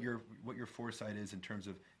 Sure. what your foresight is in terms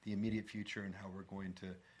of the immediate future and how we're going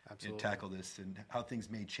to tackle this and how things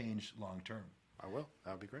may change long term. I will.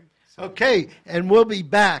 That would be great. So, Okay, and we'll be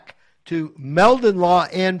back to Meldon Law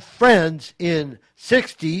and Friends in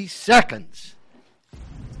 60 seconds.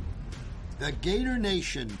 The Gator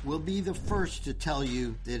Nation will be the first to tell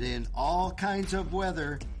you that in all kinds of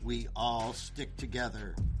weather, we all stick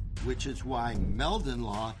together, which is why Meldon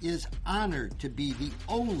Law is honored to be the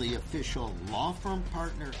only official law firm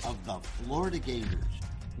partner of the Florida Gators.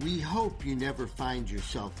 We hope you never find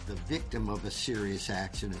yourself the victim of a serious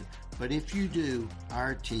accident, but if you do,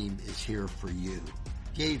 our team is here for you.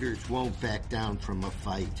 Gators won't back down from a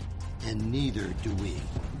fight, and neither do we.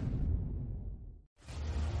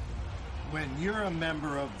 When you're a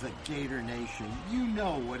member of the Gator Nation, you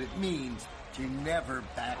know what it means to never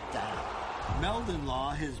back down. Meldon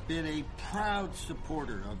Law has been a proud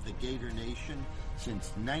supporter of the Gator Nation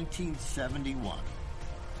since 1971.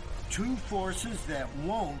 Two forces that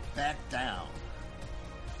won't back down.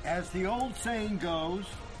 As the old saying goes,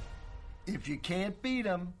 if you can't beat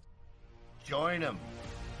 'em, join 'em.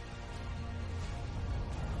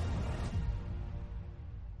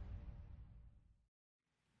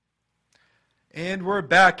 And we're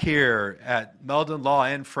back here at Meldon Law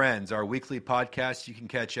and Friends, our weekly podcast you can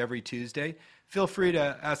catch every Tuesday. Feel free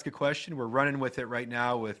to ask a question. We're running with it right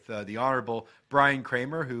now with the Honorable Brian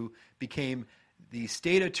Kramer, who became the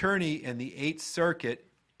state attorney in the 8th Circuit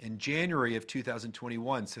in January of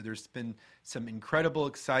 2021. So there's been some incredible,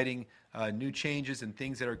 exciting new changes and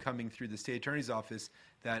things that are coming through the state attorney's office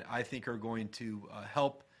that I think are going to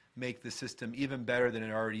help make the system even better than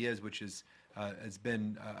it already is, which is has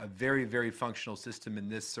been a very, very functional system in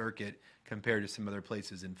this circuit compared to some other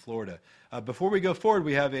places in Florida. Before we go forward,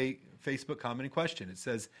 we have a Facebook comment and question. It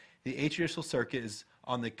says, the 8th Judicial Circuit is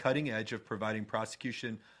on the cutting edge of providing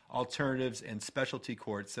prosecution alternatives and specialty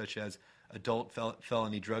courts such as adult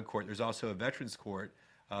felony drug court. There's also a veterans court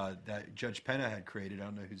that Judge Penna had created. I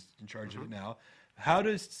don't know who's in charge of it now. How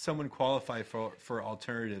does someone qualify for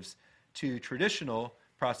alternatives to traditional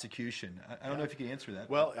prosecution? I don't know if you can answer that.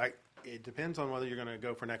 Well, it depends on whether you're going to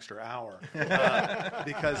go for an extra hour,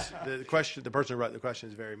 because the person who wrote the question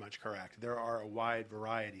is very much correct. There are a wide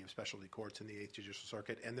variety of specialty courts in the 8th Judicial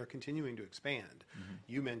Circuit, and they're continuing to expand.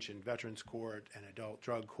 You mentioned Veterans Court and Adult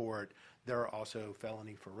Drug Court. There are also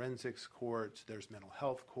felony forensics courts. There's mental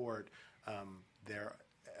health court. There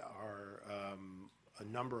are a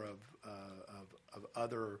number of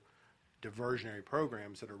other diversionary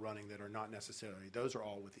programs that are running that are not necessarily, those are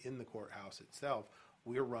all within the courthouse itself.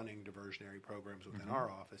 We're running diversionary programs within our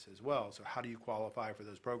office as well. So how do you qualify for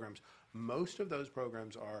those programs? Most of those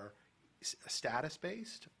programs are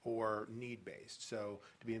status-based or need-based. So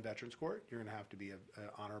to be in Veterans Court, you're going to have to be an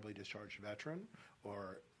honorably discharged veteran,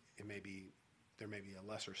 or there may be a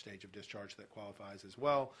lesser stage of discharge that qualifies as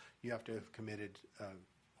well. You have to have committed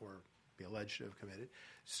or be alleged to have committed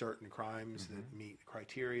certain crimes that meet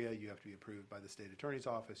criteria. You have to be approved by the state attorney's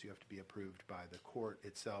office. You have to be approved by the court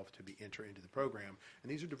itself to enter into the program.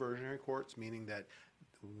 And these are diversionary courts, meaning that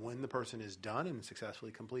when the person is done and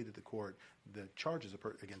successfully completed the court, the charges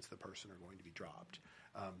against the person are going to be dropped.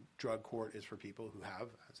 Drug court is for people who have,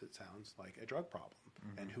 as it sounds like, a drug problem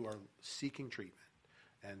and who are seeking treatment,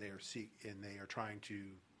 and they are trying to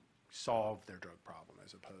solve their drug problem,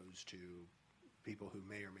 as opposed to people who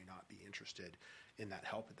may or may not be interested in that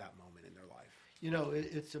help at that moment in their life. You know,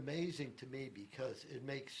 it's amazing to me because it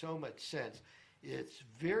makes so much sense. It's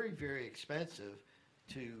very, very expensive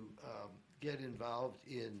to get involved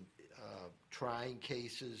in trying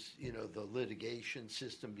cases, the litigation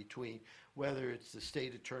system between whether it's the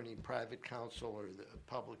state attorney, private counsel, or the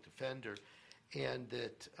public defender, and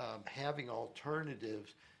that having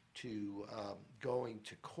alternatives to going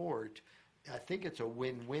to court, I think it's a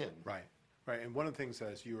win-win. Right. Right, and one of the things,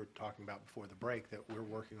 as you were talking about before the break, that we're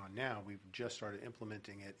working on now, we've just started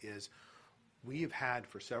implementing it, is we have had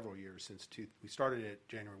for several years, since we started it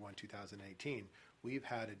January 1, 2018, we've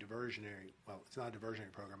had a diversionary, well, it's not a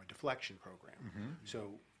diversionary program, a deflection program. So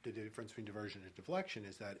the difference between diversion and deflection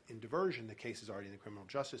is that in diversion, the case is already in the criminal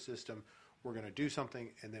justice system. We're going to do something,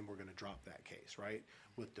 and then we're going to drop that case, right?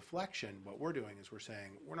 With deflection, what we're doing is we're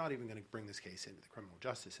saying we're not even going to bring this case into the criminal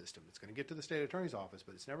justice system. It's going to get to the state attorney's office,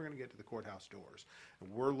 but it's never going to get to the courthouse doors.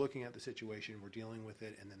 And we're looking at the situation, we're dealing with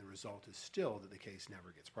it, and then the result is still that the case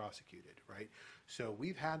never gets prosecuted, right? So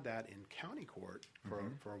we've had that in county court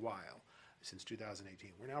for a while, since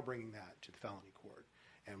 2018. We're now bringing that to the felony court.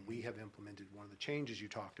 And we have implemented one of the changes you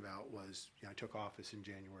talked about was, I took office in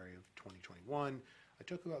January of 2021. I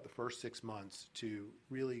took about the first 6 months to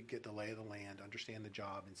really get the lay of the land, understand the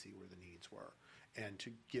job, and see where the needs were, and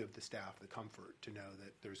to give the staff the comfort to know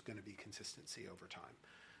that there's going to be consistency over time.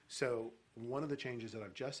 So one of the changes that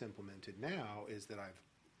I've just implemented now is that I've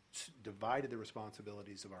divided the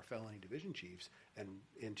responsibilities of our felony division chiefs and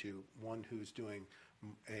into one who's doing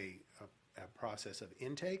a process of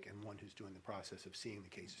intake and one who's doing the process of seeing the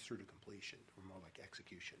cases through to completion, or more like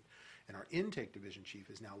execution. And our intake division chief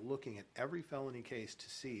is now looking at every felony case to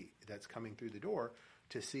see that's coming through the door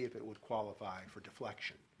to see if it would qualify for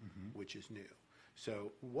deflection, which is new.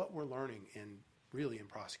 So what we're learning in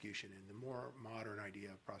prosecution, and the more modern idea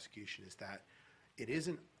of prosecution, is that it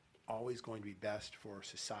isn't always going to be best for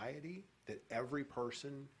society that every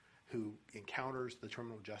person who encounters the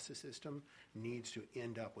criminal justice system needs to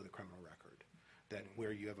end up with a criminal record. That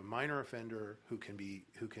where you have a minor offender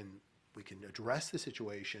we can address the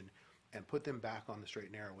situation and put them back on the straight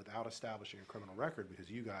and narrow without establishing a criminal record, because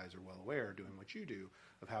you guys are well aware, doing what you do,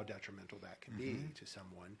 of how detrimental that can be to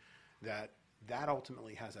someone, that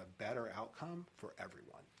ultimately has a better outcome for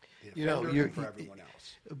everyone. The offender and for everyone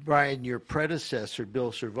else. Brian, your predecessor,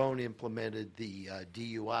 Bill Cervone, implemented the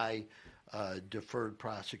DUI deferred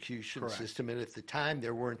prosecution system, and at the time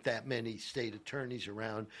there weren't that many state attorneys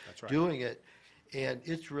around doing it, and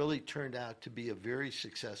it's really turned out to be a very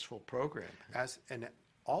successful program. And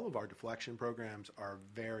all of our deflection programs are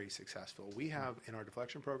very successful. We have, in our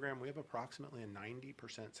deflection program, we have approximately a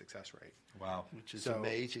 90% success rate. Wow. Which is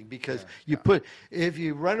amazing, because if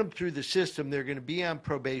you run them through the system, they're going to be on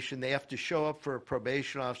probation. They have to show up for a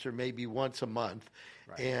probation officer maybe once a month.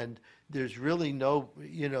 And there's really no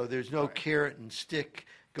carrot and stick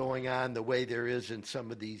going on the way there is in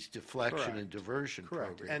some of these deflection and diversion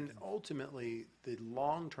programs. And ultimately, the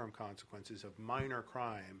long-term consequences of minor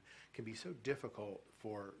crime can be so difficult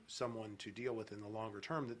for someone to deal with in the longer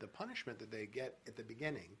term that the punishment that they get at the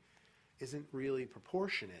beginning isn't really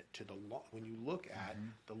proportionate to when you look at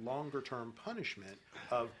the longer-term punishment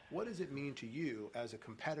of what does it mean to you as a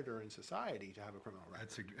competitor in society to have a criminal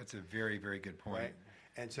record. That's a very, very good point. Right?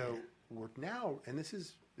 And so we're now, and this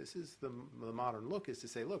is the modern look, is to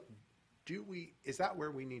say, look, is that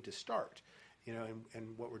where we need to start?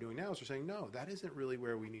 And what we're doing now is we're saying, no, that isn't really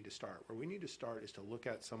where we need to start. Where we need to start is to look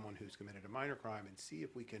at someone who's committed a minor crime and see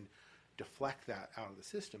if we can deflect that out of the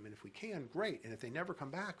system. And if we can, great. And if they never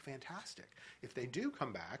come back, fantastic. If they do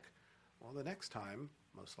come back, well, the next time,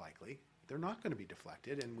 most likely, they're not going to be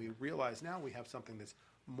deflected. And we realize now we have something that's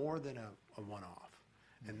more than a one-off.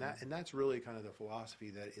 And that's really kind of the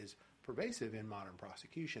philosophy that is pervasive in modern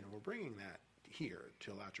prosecution. And we're bringing that here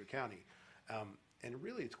to Alachua County. And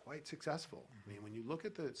really, it's quite successful. I mean, when you look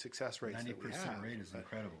at the success rates that we have. 90% rate is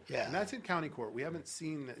incredible. Yeah. And that's in county court. We haven't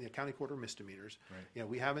seen county court or misdemeanors. Right.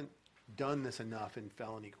 We haven't done this enough in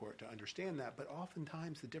felony court to understand that. But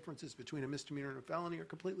oftentimes, the differences between a misdemeanor and a felony are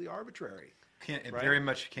completely arbitrary. It very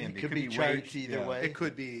much can be. It could be charged either way. It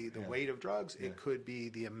could be the weight of drugs. It could be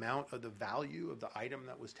the amount of the value of the item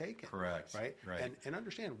that was taken. Correct. Right? Right. And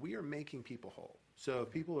understand, we are making people whole. So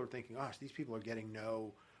if people are thinking, gosh, these people are getting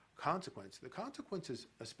no consequence. The consequences,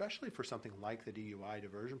 especially for something like the DUI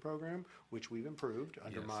diversion program, which we've improved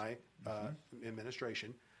under my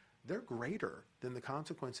administration, they're greater than the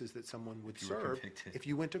consequences that someone would serve if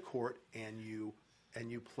you went to court and you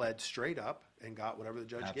pled straight up and got whatever the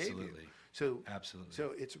judge gave you. So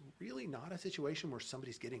it's really not a situation where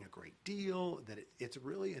somebody's getting a great deal. That it's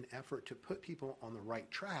really an effort to put people on the right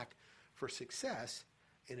track for success.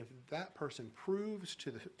 And if that person proves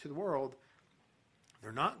to the world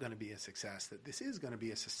they're not going to be a success, that this is going to be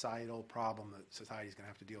a societal problem that society's going to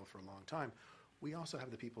have to deal with for a long time, we also have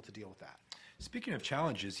the people to deal with that. Speaking of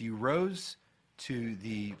challenges, you rose to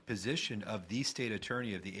the position of the state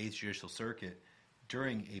attorney of the 8th Judicial Circuit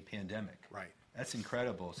during a pandemic. Right. That's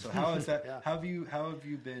incredible. So how is that? How have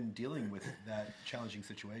you been dealing with that challenging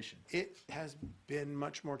situation? It has been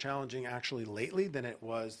much more challenging actually lately than it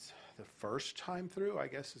was the first time through, I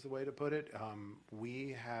guess is the way to put it.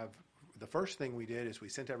 The first thing we did is we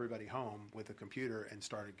sent everybody home with a computer and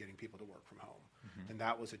started getting people to work from home. And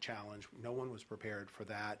that was a challenge. No one was prepared for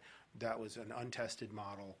that. That was an untested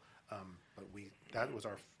model. But that was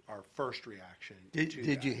our first reaction. Did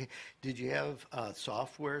you have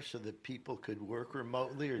software so that people could work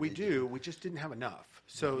remotely? Or we just didn't have enough.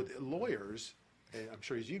 So the lawyers, I'm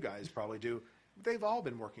sure as you guys probably do, they've all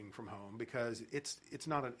been working from home because it's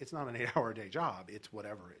not an 8-hour-a-day job. It's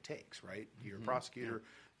whatever it takes, right? You're a prosecutor.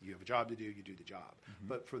 You have a job to do. You do the job.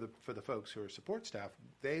 But for the folks who are support staff,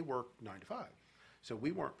 they work 9 to 5. So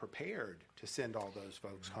we weren't prepared to send all those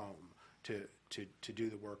folks home to do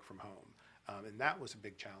the work from home. And that was a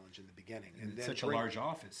big challenge in the beginning. And then such a large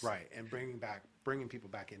office. Right, and bringing people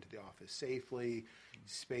back into the office safely,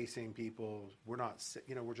 spacing people. We're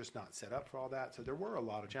just not set up for all that. So there were a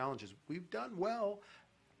lot of challenges. We've done well,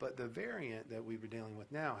 but the variant that we've been dealing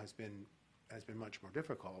with now has been much more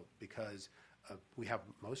difficult because we have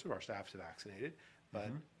most of our staff's vaccinated, but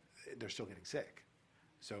they're still getting sick.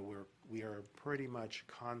 So we are pretty much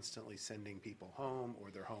constantly sending people home,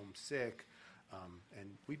 or they're home sick.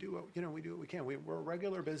 And we do what we can. We're a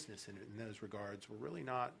regular business in those regards. We're really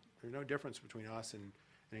not. There's no difference between us and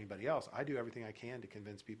anybody else. I do everything I can to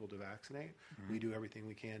convince people to vaccinate. We do everything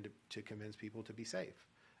we can to convince people to be safe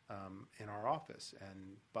in our office.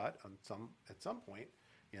 But at some point,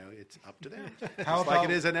 it's up to them. Just like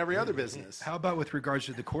it is in every other business. How about with regards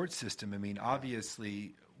to the court system? I mean,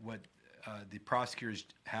 obviously, what the prosecutors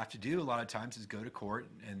have to do a lot of times is go to court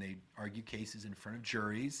and they argue cases in front of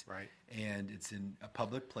juries. Right. And it's in a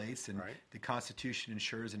public place. And the Constitution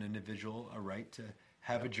ensures an individual a right to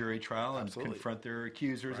have a jury trial and confront their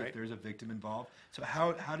accusers if there's a victim involved. So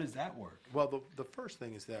how does that work? Well, the first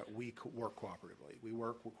thing is that we work cooperatively. We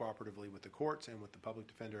work cooperatively with the courts and with the public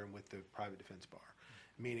defender and with the private defense bar,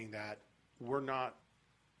 meaning that we're not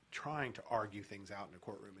trying to argue things out in a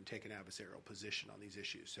courtroom and take an adversarial position on these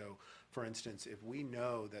issues. So, for instance, if we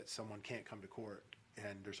know that someone can't come to court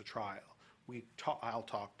and there's a trial, I'll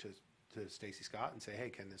talk to Stacey Scott and say, hey,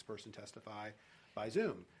 can this person testify by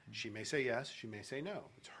Zoom? She may say yes, she may say no.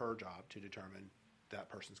 It's her job to determine that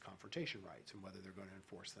person's confrontation rights and whether they're going to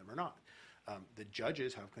enforce them or not. The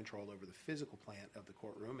judges have control over the physical plant of the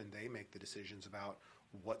courtroom, and they make the decisions about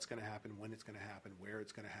what's going to happen, when it's going to happen, where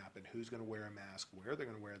it's going to happen, who's going to wear a mask, where they're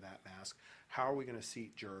going to wear that mask, how are we going to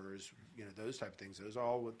seat jurors, those type of things. Those are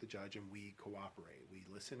all with the judge, and we cooperate. We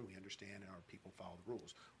listen, we understand, and our people follow the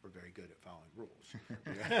rules. We're very good at following rules.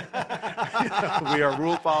 We are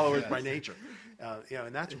rule followers by nature.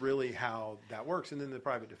 And that's really how that works. And then the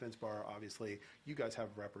private defense bar, obviously, you guys have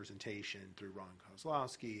representation through Ron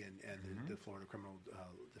Kozlowski and the Florida Criminal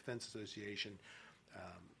Defense Association,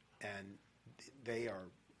 and they are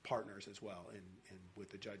partners as well in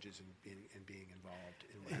with the judges and being involved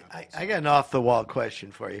in what happens. I got an off-the-wall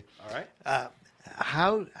question for you. All right.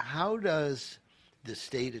 How does the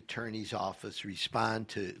state attorney's office respond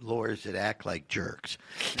to lawyers that act like jerks?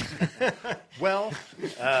 Well,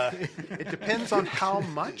 it depends on how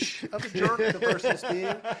much of a jerk the person's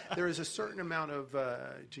being. There is a certain amount of,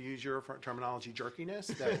 to use your terminology, jerkiness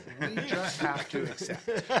that we just have to accept.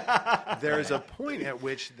 There is a point at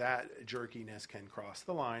which that jerkiness can cross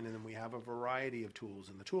the line, and then we have a variety of tools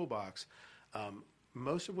in the toolbox,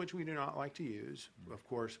 most of which we do not like to use. Of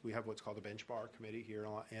course, we have what's called a bench bar committee here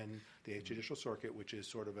in the 8th Judicial Circuit, which is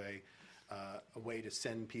sort of a way to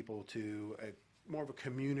send people to more of a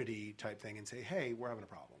community type thing and say, hey, we're having a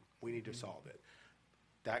problem. We need to solve it.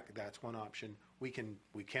 That's one option. We can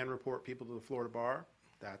report people to the Florida bar.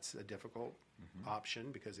 That's a difficult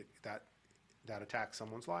option because that attacks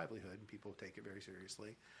someone's livelihood, and people take it very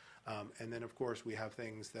seriously. And then, of course, we have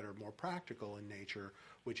things that are more practical in nature,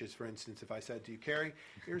 which is, for instance, if I said to you, Carrie,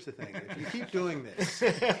 here's the thing. If you keep doing this,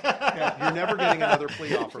 you're never getting another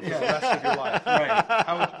plea offer for the rest of your life. Right.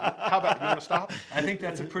 How about, you want to stop? I think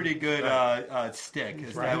that's a pretty good stick,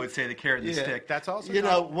 as I would say, the carrot and the stick. That's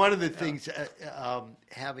also one of the things,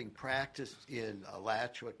 having practiced in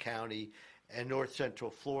Alachua County and North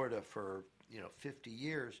Central Florida for 50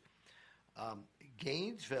 years,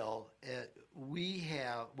 Gainesville,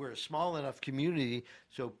 we're a small enough community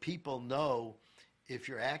so people know if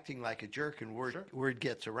you're acting like a jerk, and word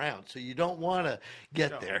gets around. So you don't want to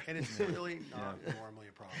get there. And it's really not normally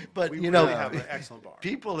a problem. But, we really have an excellent bar.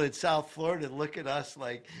 People in South Florida look at us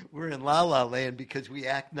like we're in La La Land because we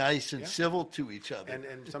act nice and civil to each other.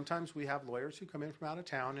 And sometimes we have lawyers who come in from out of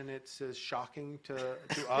town, and it's as shocking to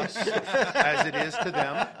us as it is to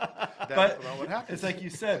them. But what happens. it's like you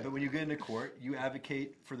said, but when you get into court, you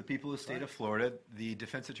advocate for the people of the state of Florida. The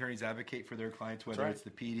defense attorneys advocate for their clients, whether it's the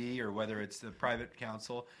PD or whether it's the private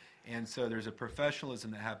counsel. And so there's a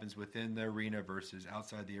professionalism that happens within the arena versus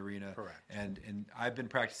outside the arena. Correct. And I've been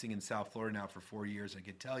practicing in South Florida now for 4 years. I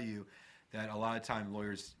can tell you that a lot of time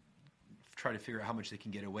lawyers try to figure out how much they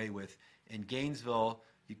can get away with. In Gainesville,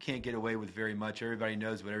 you can't get away with very much. Everybody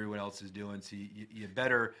knows what everyone else is doing, so you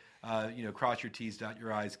better cross your T's, dot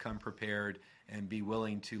your I's, come prepared, and be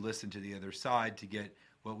willing to listen to the other side to get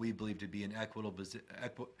what we believe to be an equitable,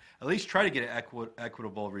 at least try to get an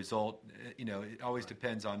equitable result. It always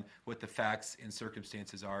depends on what the facts and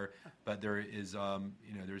circumstances are, but there is,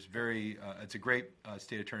 there's it's a great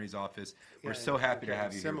state attorney's office. We're so happy to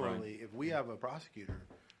have you here, Brian. Similarly, if we have a prosecutor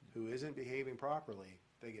who isn't behaving properly,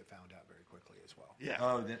 they get found out very quickly as well. Yeah.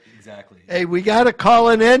 Oh, exactly. Hey, we got to call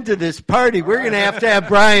an end to this party. We're going to have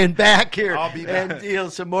Brian back here and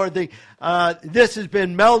deal some more things. This has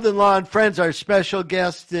been Meldon Law and Friends. Our special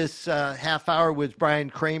guest this half hour was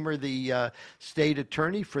Brian Kramer, the state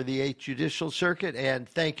attorney for the 8th Judicial Circuit. And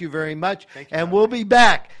thank you very much. Thank you, and we'll be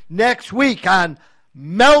back next week on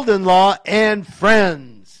Meldon Law and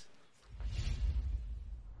Friends.